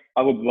think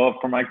I would love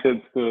for my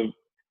kids to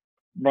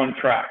run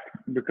track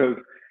because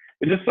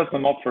it just sets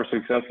them up for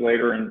success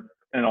later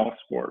in all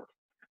sports.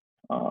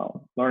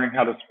 Learning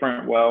how to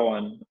sprint well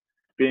and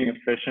being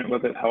efficient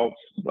with it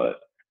helps, but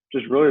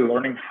just really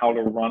learning how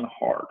to run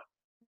hard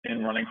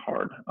and running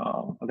hard.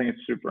 I think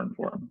it's super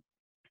important.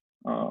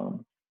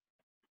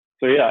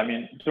 So yeah, I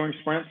mean, doing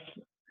sprints,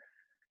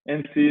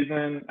 in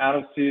season, out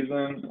of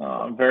season,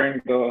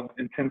 varying the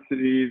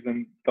intensities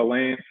and the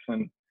lengths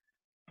and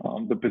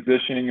the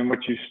positioning in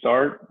which you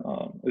start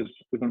is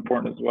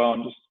important as well,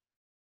 and just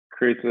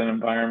creates an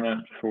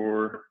environment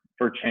for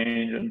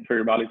change and for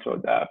your body to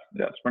adapt.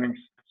 Yeah, spring's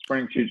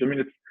huge. I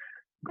mean,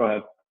 go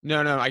ahead.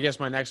 No. I guess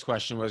my next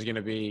question was going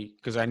to be,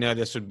 because I know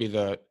this would be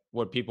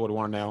what people would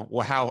want to know.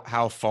 Well,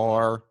 how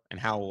far and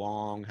how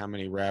long, how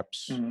many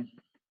reps?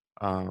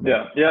 Mm-hmm.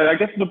 Yeah. I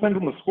guess it depends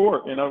on the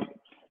sport. You know,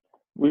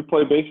 we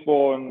play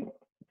baseball, and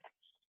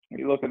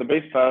you look at the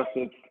base pass,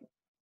 it's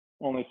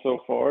only so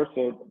far,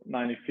 so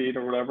 90 feet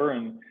or whatever.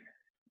 And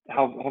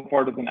how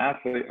far does an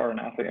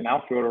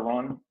outfielder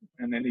run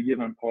in any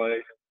given play?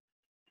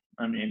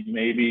 I mean,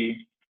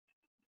 maybe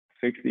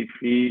 60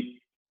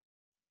 feet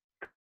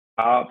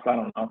tops. I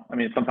don't know. I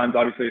mean, sometimes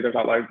obviously there's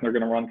outliers and they're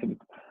going to run to the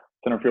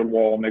center field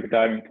wall, make a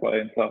diving play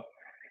and stuff.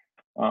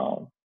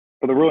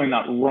 But they're really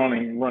not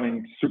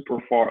running super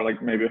far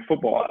like maybe a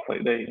football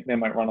athlete. They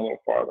might run a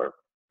little farther.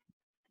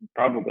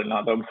 Probably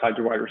not though, besides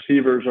your wide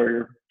receivers or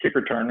your kick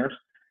returners.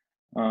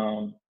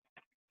 So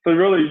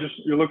really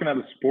you're looking at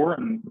the sport,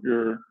 and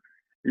you're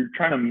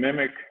trying to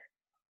mimic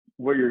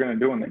what you're going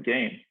to do in the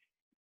game.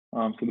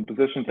 So the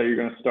positions that you're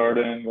going to start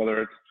in,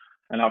 whether it's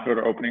an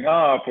outfielder opening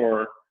up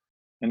or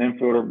an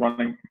infielder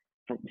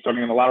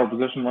starting in the lateral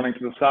position, running to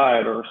the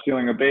side, or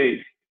stealing a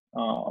base,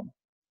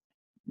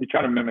 you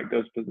try to mimic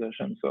those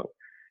positions. So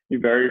you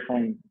vary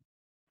from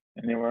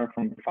anywhere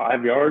from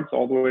 5 yards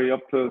all the way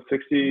up to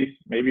 60,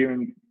 maybe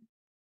even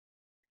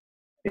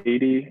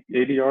 80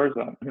 yards.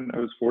 Who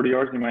knows, 40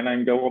 yards. You might not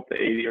even go up to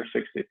 80 or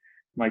 60. You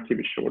might keep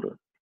it shorter.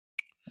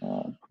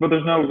 But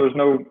there's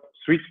no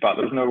sweet spot.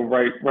 There's no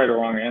right or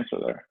wrong answer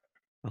there.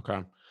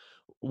 Okay.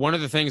 One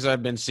of the things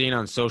I've been seeing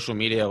on social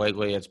media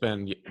lately, it's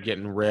been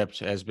getting ripped,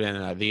 has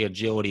been the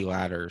agility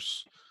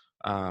ladders.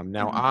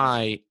 Now,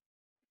 I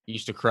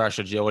used to crush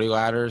agility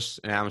ladders,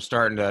 and I'm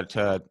starting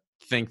to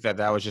think that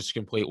was just a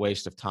complete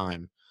waste of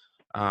time.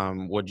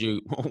 What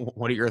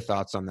are your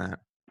thoughts on that?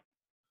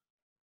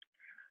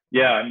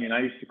 Yeah, I mean,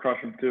 I used to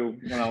crush them too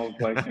when I was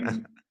like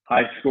in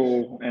high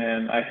school,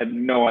 and I had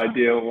no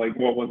idea like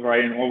what was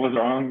right and what was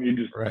wrong.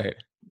 Right.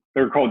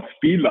 They're called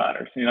speed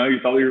ladders. You know, you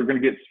thought you were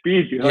going to get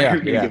speed. You thought you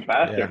were going to get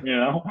faster. Yeah. You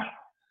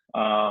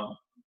know,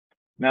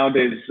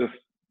 nowadays it's just,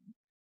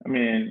 I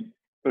mean,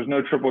 there's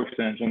no triple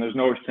extension. There's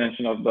no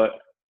extension of the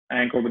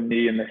ankle, the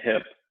knee, and the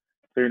hip.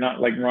 So you're not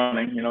like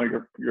running. You know,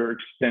 you're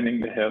extending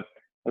the hip.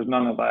 There's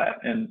none of that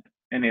in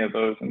any of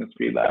those in the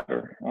speed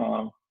ladder.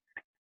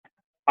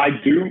 I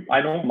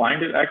don't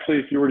mind it actually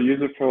if you were to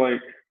use it for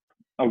like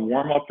a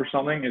warm up or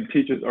something. It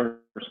teaches, or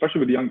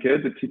especially with young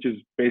kids, it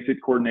teaches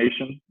basic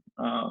coordination.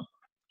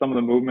 Some of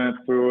the movements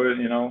through it,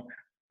 you know,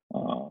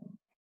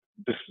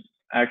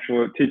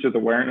 it teaches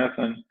awareness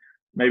and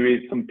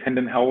maybe some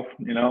tendon health,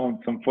 you know, and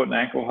some foot and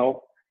ankle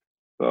health.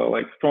 So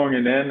like throwing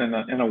it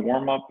in a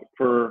warm up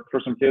for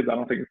some kids, I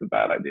don't think it's a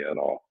bad idea at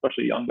all,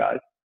 especially young guys.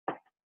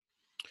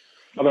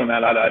 Other than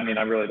that, I mean,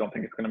 I really don't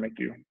think it's going to make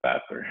you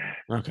faster.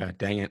 Okay,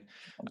 dang it.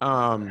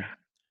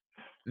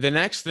 The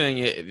next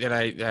thing that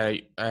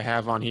I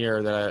have on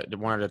here that I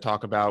wanted to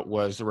talk about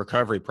was the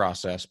recovery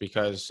process,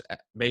 because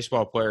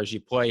baseball players, you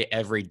play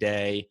every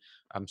day.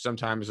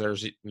 Sometimes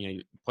there's,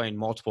 playing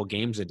multiple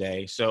games a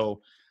day.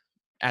 So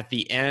at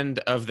the end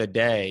of the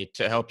day,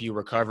 to help you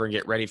recover and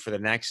get ready for the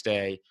next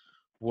day,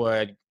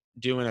 would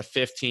doing a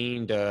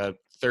 15 to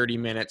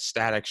 30-minute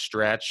static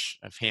stretch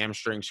of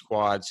hamstrings,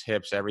 quads,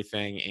 hips,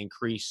 everything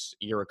increase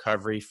your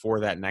recovery for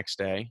that next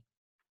day?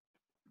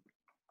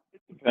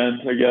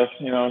 Depends, I guess,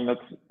 and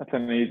that's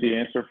an easy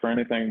answer for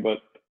anything, but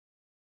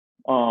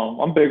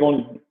I'm big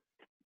on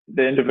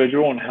the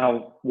individual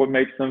and what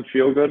makes them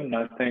feel good. And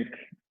I think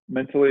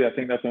mentally, I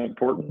think that's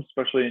important,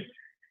 especially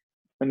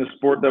in the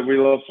sport that we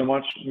love so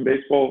much in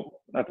baseball.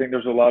 I think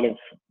there's a lot of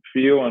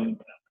feel, and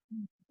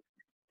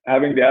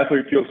having the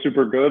athlete feel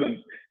super good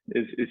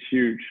is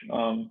huge.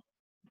 So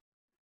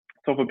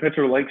if a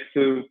pitcher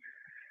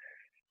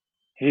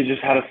he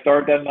just had a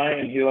start that night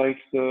and he likes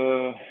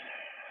to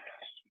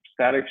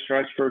static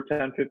stretch for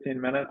 10,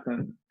 15 minutes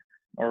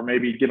or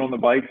maybe get on the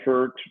bike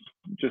for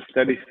just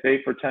steady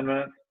state for 10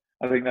 minutes,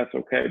 I think that's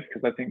okay,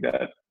 because I think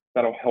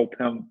that'll help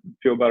him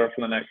feel better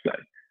for the next day.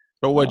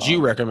 But would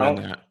you recommend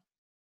that?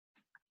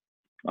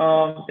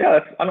 Yeah,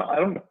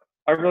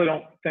 I really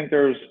don't think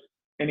there's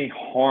any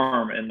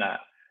harm in that.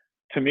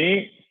 To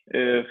me,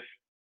 if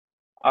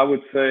I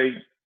would say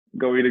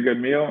go eat a good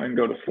meal and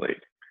go to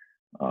sleep.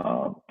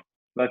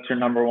 That's your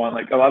number one.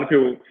 Like a lot of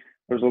people,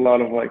 there's a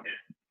lot of like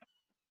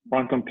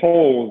run some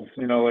polls,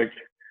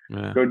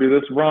 go do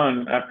this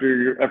run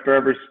after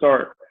every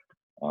start.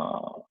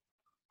 I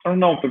don't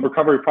know if the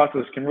recovery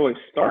process can really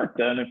start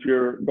then if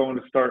you're going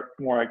to start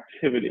more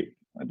activity.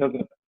 It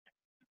doesn't.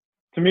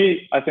 To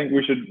me, I think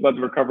we should let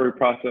the recovery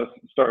process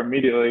start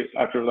immediately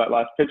after that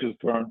last pitch is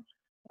thrown,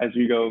 as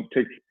you go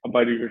take a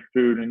bite of your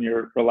food and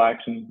you're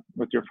relaxing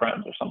with your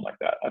friends or something like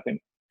that. I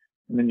think,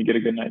 and then you get a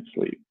good night's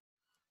sleep.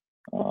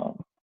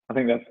 I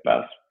think that's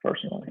best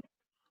personally.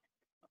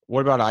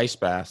 What about ice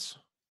baths?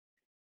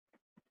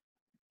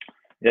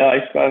 Yeah,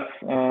 ice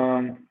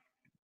baths.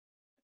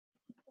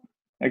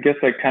 I guess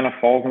that kind of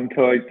falls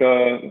into like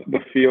the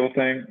feel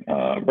thing.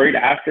 Right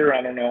after,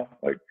 I don't know,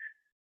 like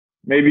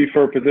maybe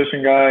for a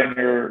position guy and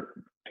you're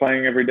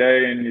playing every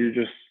day and you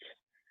just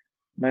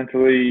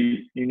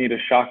mentally you need a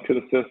shock to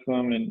the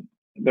system, and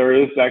there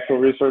is actual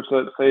research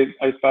that say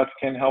ice baths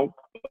can help,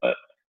 but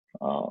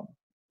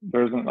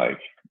there isn't like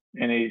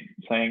any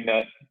saying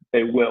that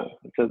they will.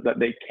 It says that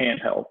they can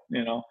help,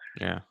 you know.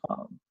 Yeah.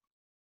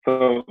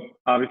 So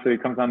obviously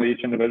it comes down to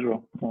each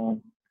individual.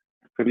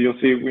 Because you'll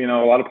see, you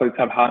know, a lot of places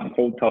have hot and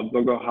cold tubs.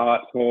 They'll go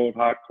hot, cold,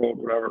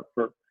 whatever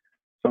for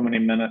so many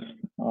minutes.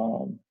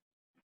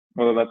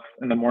 Whether that's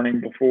in the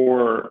morning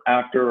before or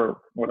after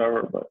or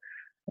whatever. But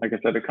like I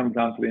said, it comes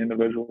down to the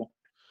individual.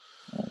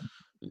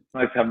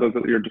 Nice to have those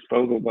at your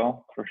disposal,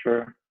 though, for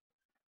sure.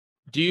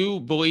 Do you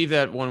believe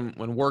that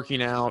when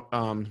working out,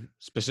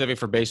 specific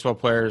for baseball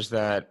players,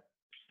 that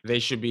they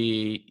should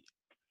be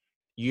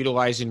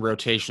utilizing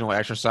rotational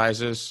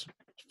exercises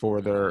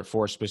for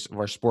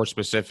sport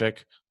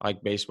specific,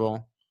 like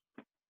baseball?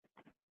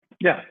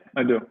 Yeah,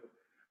 I do.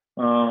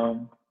 I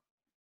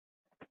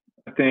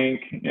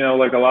think, you know,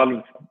 like a lot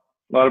of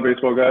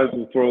baseball guys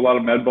will throw a lot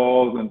of med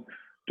balls and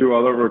do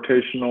other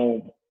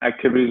rotational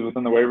activities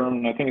within the weight room,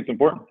 and I think it's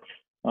important.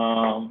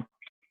 I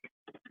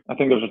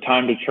think there's a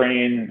time to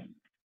train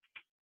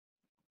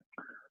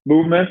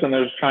movements, and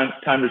there's time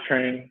to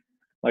train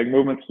like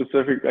movement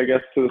specific, I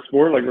guess, to the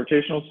sport, like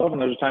rotational stuff,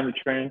 and there's a time to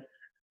train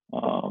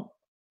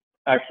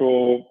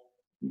actual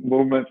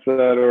movements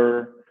that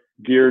are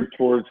geared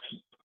towards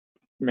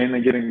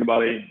mainly getting the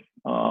body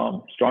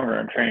stronger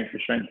and training for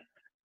strength.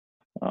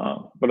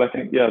 But I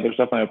think, yeah, there's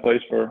definitely a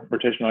place for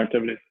rotational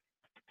activities.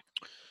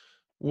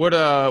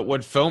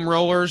 Would foam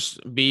rollers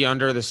be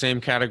under the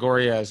same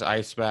category as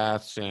ice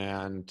baths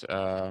and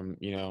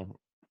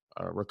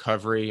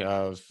recovery?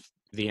 Of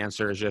the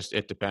answer is just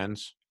it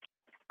depends.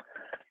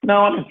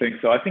 No, I don't think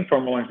so. I think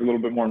foam rolling is a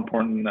little bit more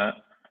important than that.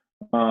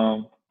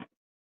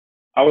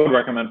 I would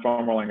recommend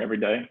foam rolling every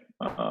day.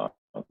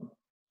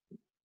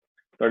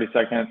 30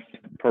 seconds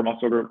per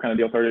muscle group kind of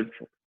deal, 30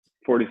 to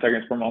 40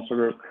 seconds per muscle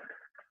group.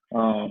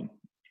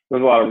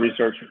 There's a lot of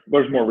research.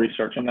 There's more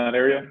research in that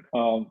area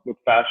with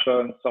fascia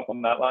and stuff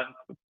on that line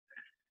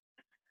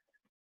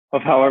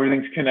of how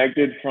everything's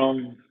connected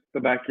from the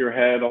back of your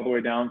head all the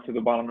way down to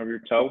the bottom of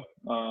your toe.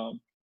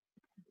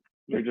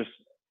 They're just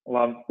a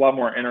lot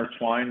more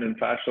intertwined in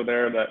fascia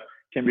there that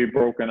can be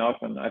broken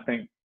up. And I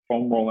think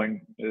foam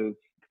rolling is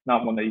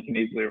not one that you can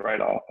easily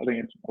write off. I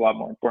think it's a lot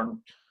more important.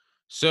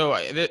 So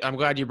I'm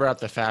glad you brought up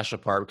the fascia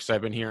part, because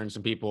I've been hearing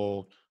some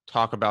people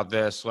talk about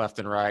this left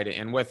and right.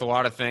 And with a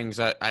lot of things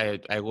that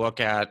I look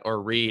at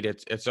or read,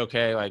 it's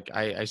okay. Like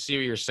I see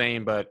what you're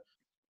saying, but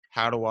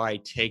how do I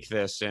take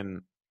this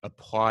and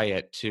apply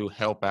it to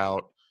help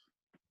out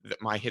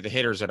the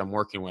hitters that I'm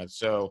working with?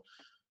 So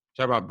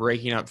talk about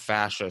breaking up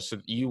fascia. So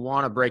you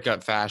want to break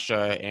up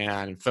fascia,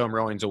 and foam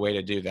rolling is a way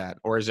to do that,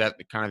 or is that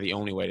kind of the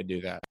only way to do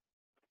that?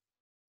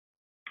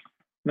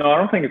 No, I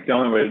don't think it's the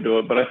only way to do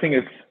it, but I think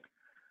it's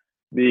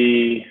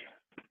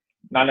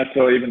not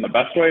necessarily even the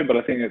best way, but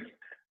I think it's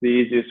the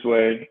easiest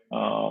way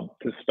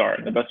to start,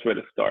 and the best way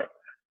to start.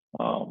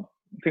 I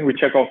think we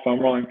check off foam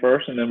rolling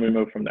first, and then we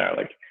move from there.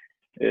 Like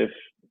if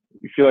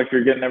you feel like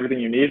you're getting everything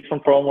you need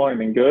from foam rolling,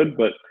 then good.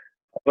 But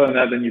other than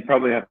that, then you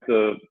probably have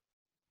to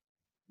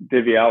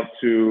divvy out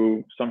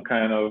to some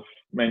kind of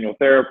manual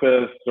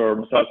therapist or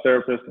massage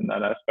therapist in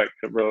that aspect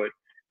to really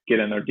get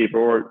in there deeper,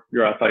 or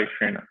your athletic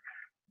trainer.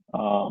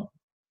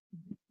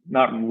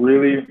 Not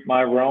really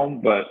my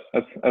realm, but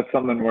that's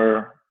something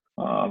where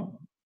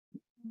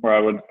I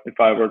would, if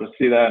I were to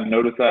see that and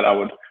notice that, I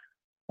would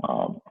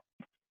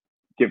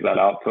give that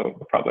out to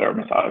probably our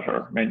massage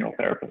or manual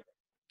therapist.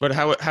 But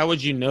how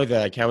would you know that?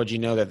 Like, how would you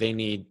know that they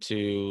need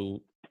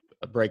to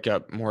break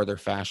up more of their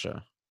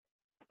fascia?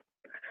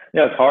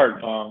 Yeah, it's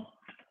hard.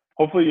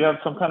 Hopefully you have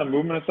some kind of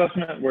movement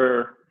assessment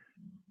or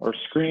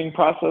screening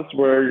process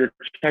where you're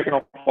checking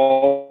off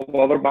all the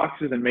other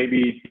boxes, and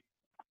maybe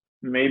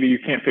you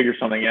can't figure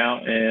something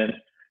out, and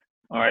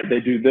all right, they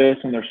do this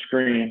in their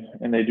screen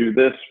and they do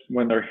this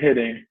when they're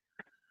hitting,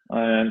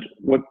 and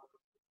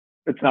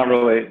it's not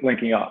really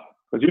linking up.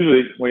 Because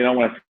usually, when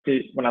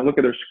I look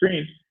at their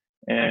screen,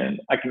 and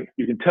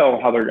you can tell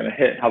how they're going to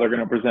hit, how they're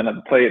going to present at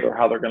the plate, or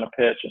how they're going to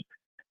pitch, and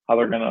how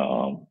they're going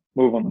to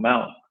move on the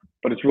mound.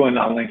 But it's really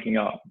not linking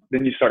up.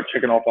 Then you start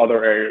checking off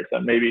other areas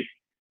that maybe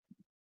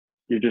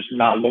you're just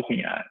not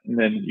looking at, and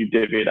then you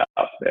divvy it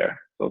out there.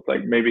 So it's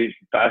like maybe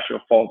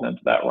fascia falls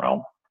into that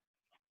realm.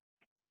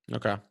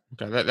 Okay.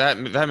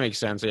 That makes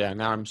sense. Yeah,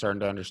 now I'm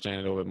starting to understand it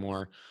a little bit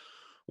more.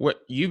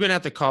 What you've been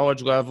at the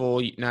college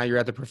level, now you're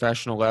at the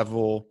professional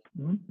level.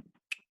 Mm-hmm.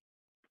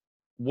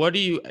 What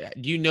do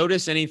you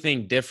notice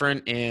anything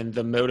different in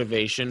the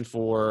motivation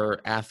for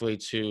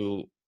athletes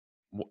who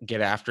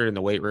get after it in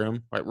the weight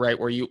room? Right,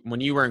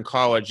 when you were in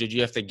college, did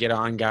you have to get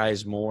on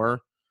guys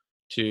more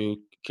to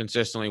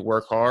consistently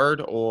work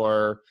hard,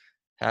 or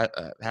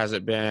has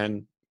it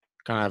been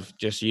kind of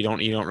just you don't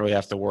really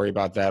have to worry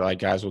about that? Like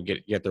guys will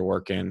get their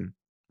work in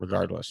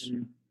regardless.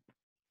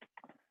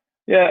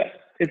 Yeah,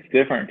 it's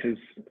different because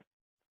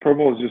Pro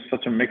Bowl is just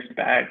such a mixed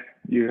bag.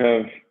 You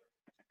have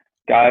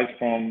guys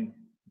from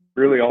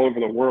really all over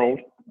the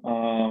world,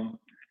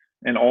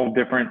 and all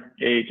different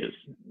ages.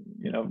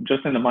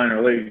 Just in the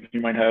minor leagues, you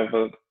might have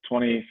a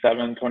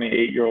 27,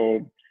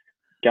 28-year-old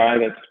guy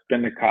that's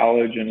been to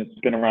college and it's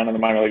been around in the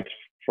minor leagues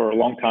for a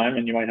long time,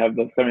 and you might have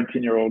the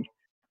 17-year-old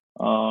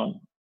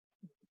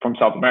from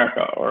South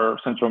America or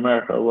Central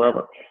America or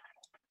wherever.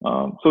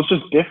 So it's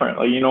just different.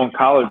 Like, in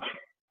college,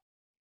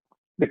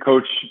 the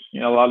coach, a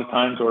lot of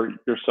times, or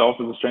yourself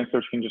as a strength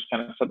coach, can just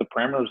kind of set the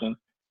parameters, and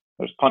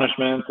there's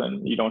punishments,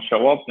 and you don't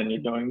show up, and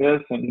you're doing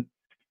this. And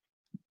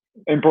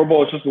in Pro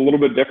Bowl, it's just a little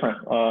bit different.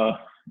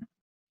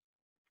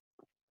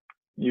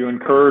 You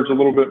encourage a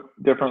little bit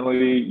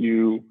differently.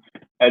 You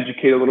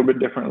educate a little bit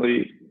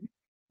differently.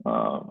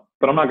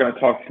 But I'm not going to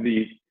talk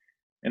to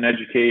and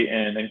educate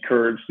and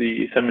encourage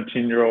the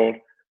 17-year-old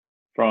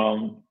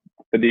from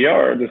the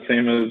DR the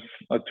same as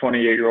a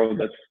 28-year-old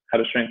that's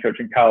had a strength coach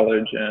in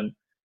college and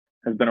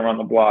has been around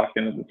the block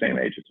and is the same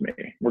age as me.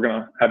 We're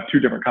going to have two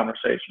different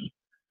conversations.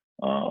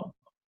 So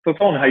it's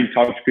all in how you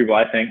talk to people,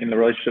 I think, and the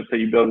relationships that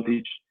you build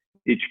with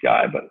each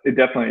guy. But it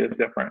definitely is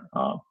different.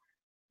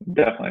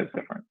 Definitely is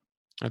different.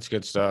 That's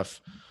good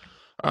stuff.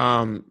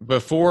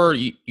 Before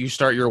you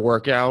start your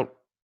workout,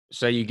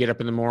 say you get up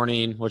in the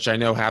morning, which I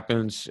know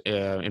happens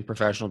in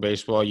professional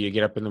baseball. You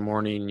get up in the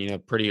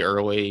morning, pretty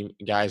early.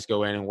 Guys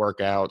go in and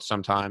work out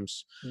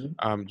sometimes.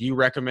 Mm-hmm. Do you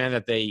recommend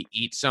that they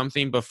eat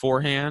something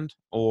beforehand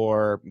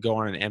or go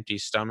on an empty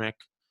stomach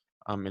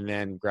and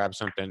then grab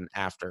something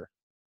after?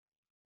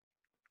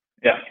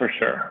 Yeah, for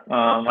sure.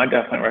 I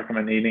definitely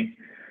recommend eating.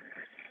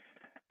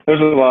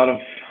 There's a lot of,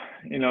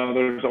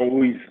 there's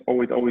always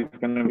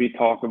going to be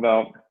talk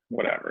about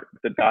whatever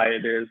the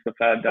diet is, the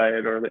fad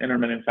diet or the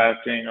intermittent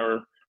fasting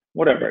or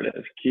whatever it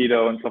is,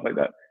 keto and stuff like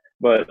that.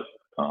 But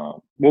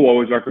we'll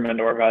always recommend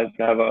to our guys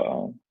to have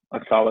a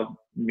solid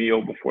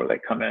meal before they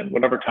come in,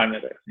 whatever time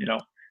it is,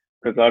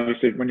 because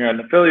obviously when you're an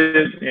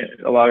affiliate,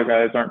 a lot of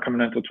guys aren't coming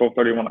in until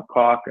 12:30, 1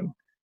 o'clock, and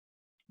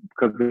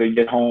because they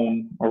get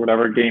home or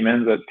whatever, game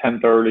ends at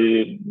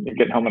 10:30, they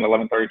get home at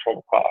 11:30, 12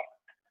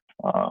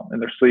 o'clock, and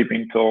they're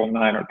sleeping till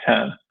 9 or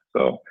 10.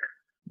 So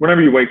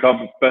whenever you wake up,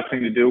 the best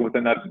thing to do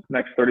within that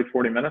next 30,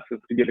 40 minutes is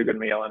to get a good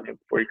meal in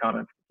before you come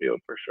into the field,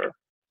 for sure.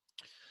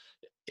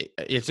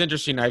 It's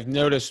interesting. I've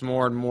noticed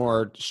more and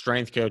more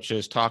strength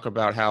coaches talk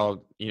about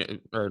how,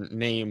 or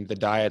name the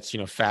diets,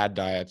 fad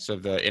diets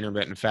of the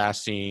intermittent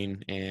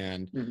fasting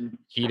and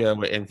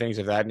keto and things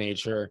of that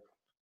nature.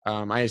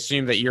 I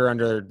assume that you're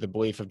under the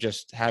belief of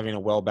just having a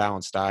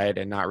well-balanced diet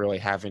and not really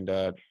having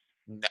to,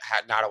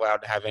 not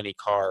allowed to have any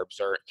carbs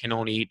or can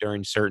only eat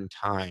during certain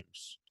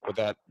times. Would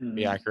that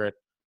be accurate?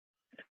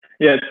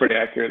 Yeah, it's pretty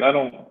accurate.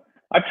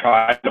 I've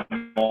tried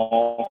them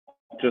all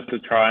just to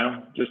try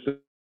them, just to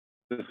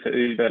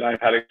say that I've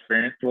had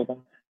experience with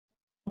them.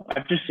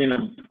 I've just seen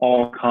them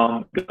all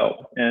come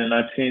go. And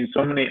I've seen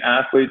so many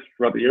athletes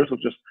throughout the years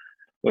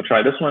they'll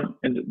try this one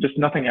and just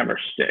nothing ever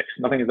sticks.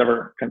 Nothing is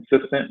ever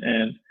consistent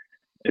and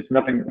it's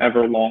nothing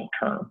ever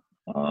long-term.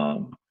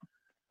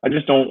 I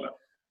just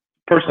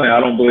personally, I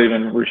don't believe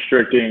in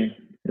restricting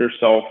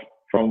yourself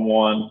from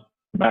one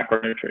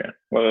macronutrient,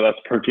 whether that's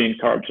protein,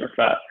 carbs, or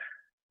fat.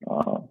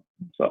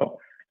 So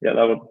yeah,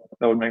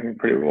 that would make me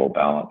pretty well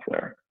balanced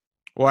there.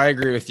 Well, I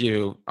agree with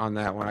you on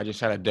that one. I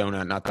just had a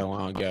donut not that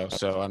long ago,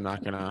 so I'm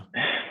not gonna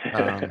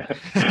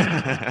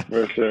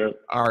for sure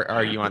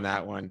argue on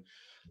that one.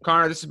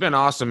 Connor, this has been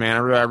awesome, man.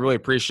 I really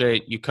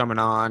appreciate you coming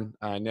on.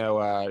 I know,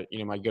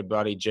 my good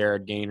buddy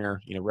Jared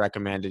Gaynor,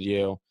 recommended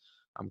you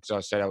because I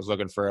said I was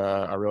looking for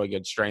a really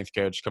good strength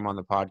coach to come on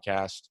the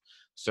podcast.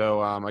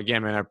 So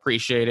again, man, I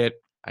appreciate it.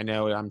 I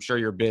know I'm sure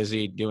you're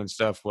busy doing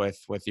stuff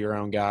with your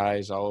own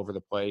guys all over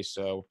the place.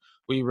 So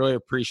we really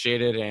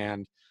appreciate it.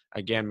 And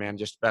again, man,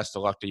 just best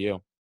of luck to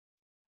you.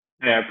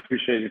 Yeah, I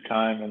appreciate your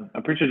time, and I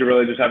appreciate you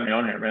really just having me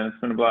on here, man. It's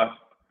been a blast.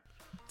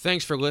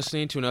 Thanks for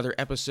listening to another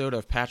episode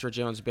of Patrick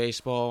Jones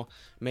Baseball.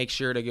 Make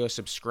sure to go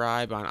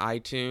subscribe on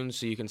iTunes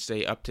so you can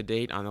stay up to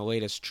date on the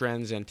latest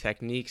trends and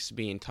techniques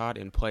being taught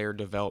in player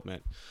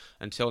development.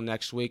 Until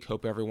next week,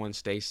 hope everyone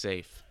stays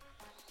safe.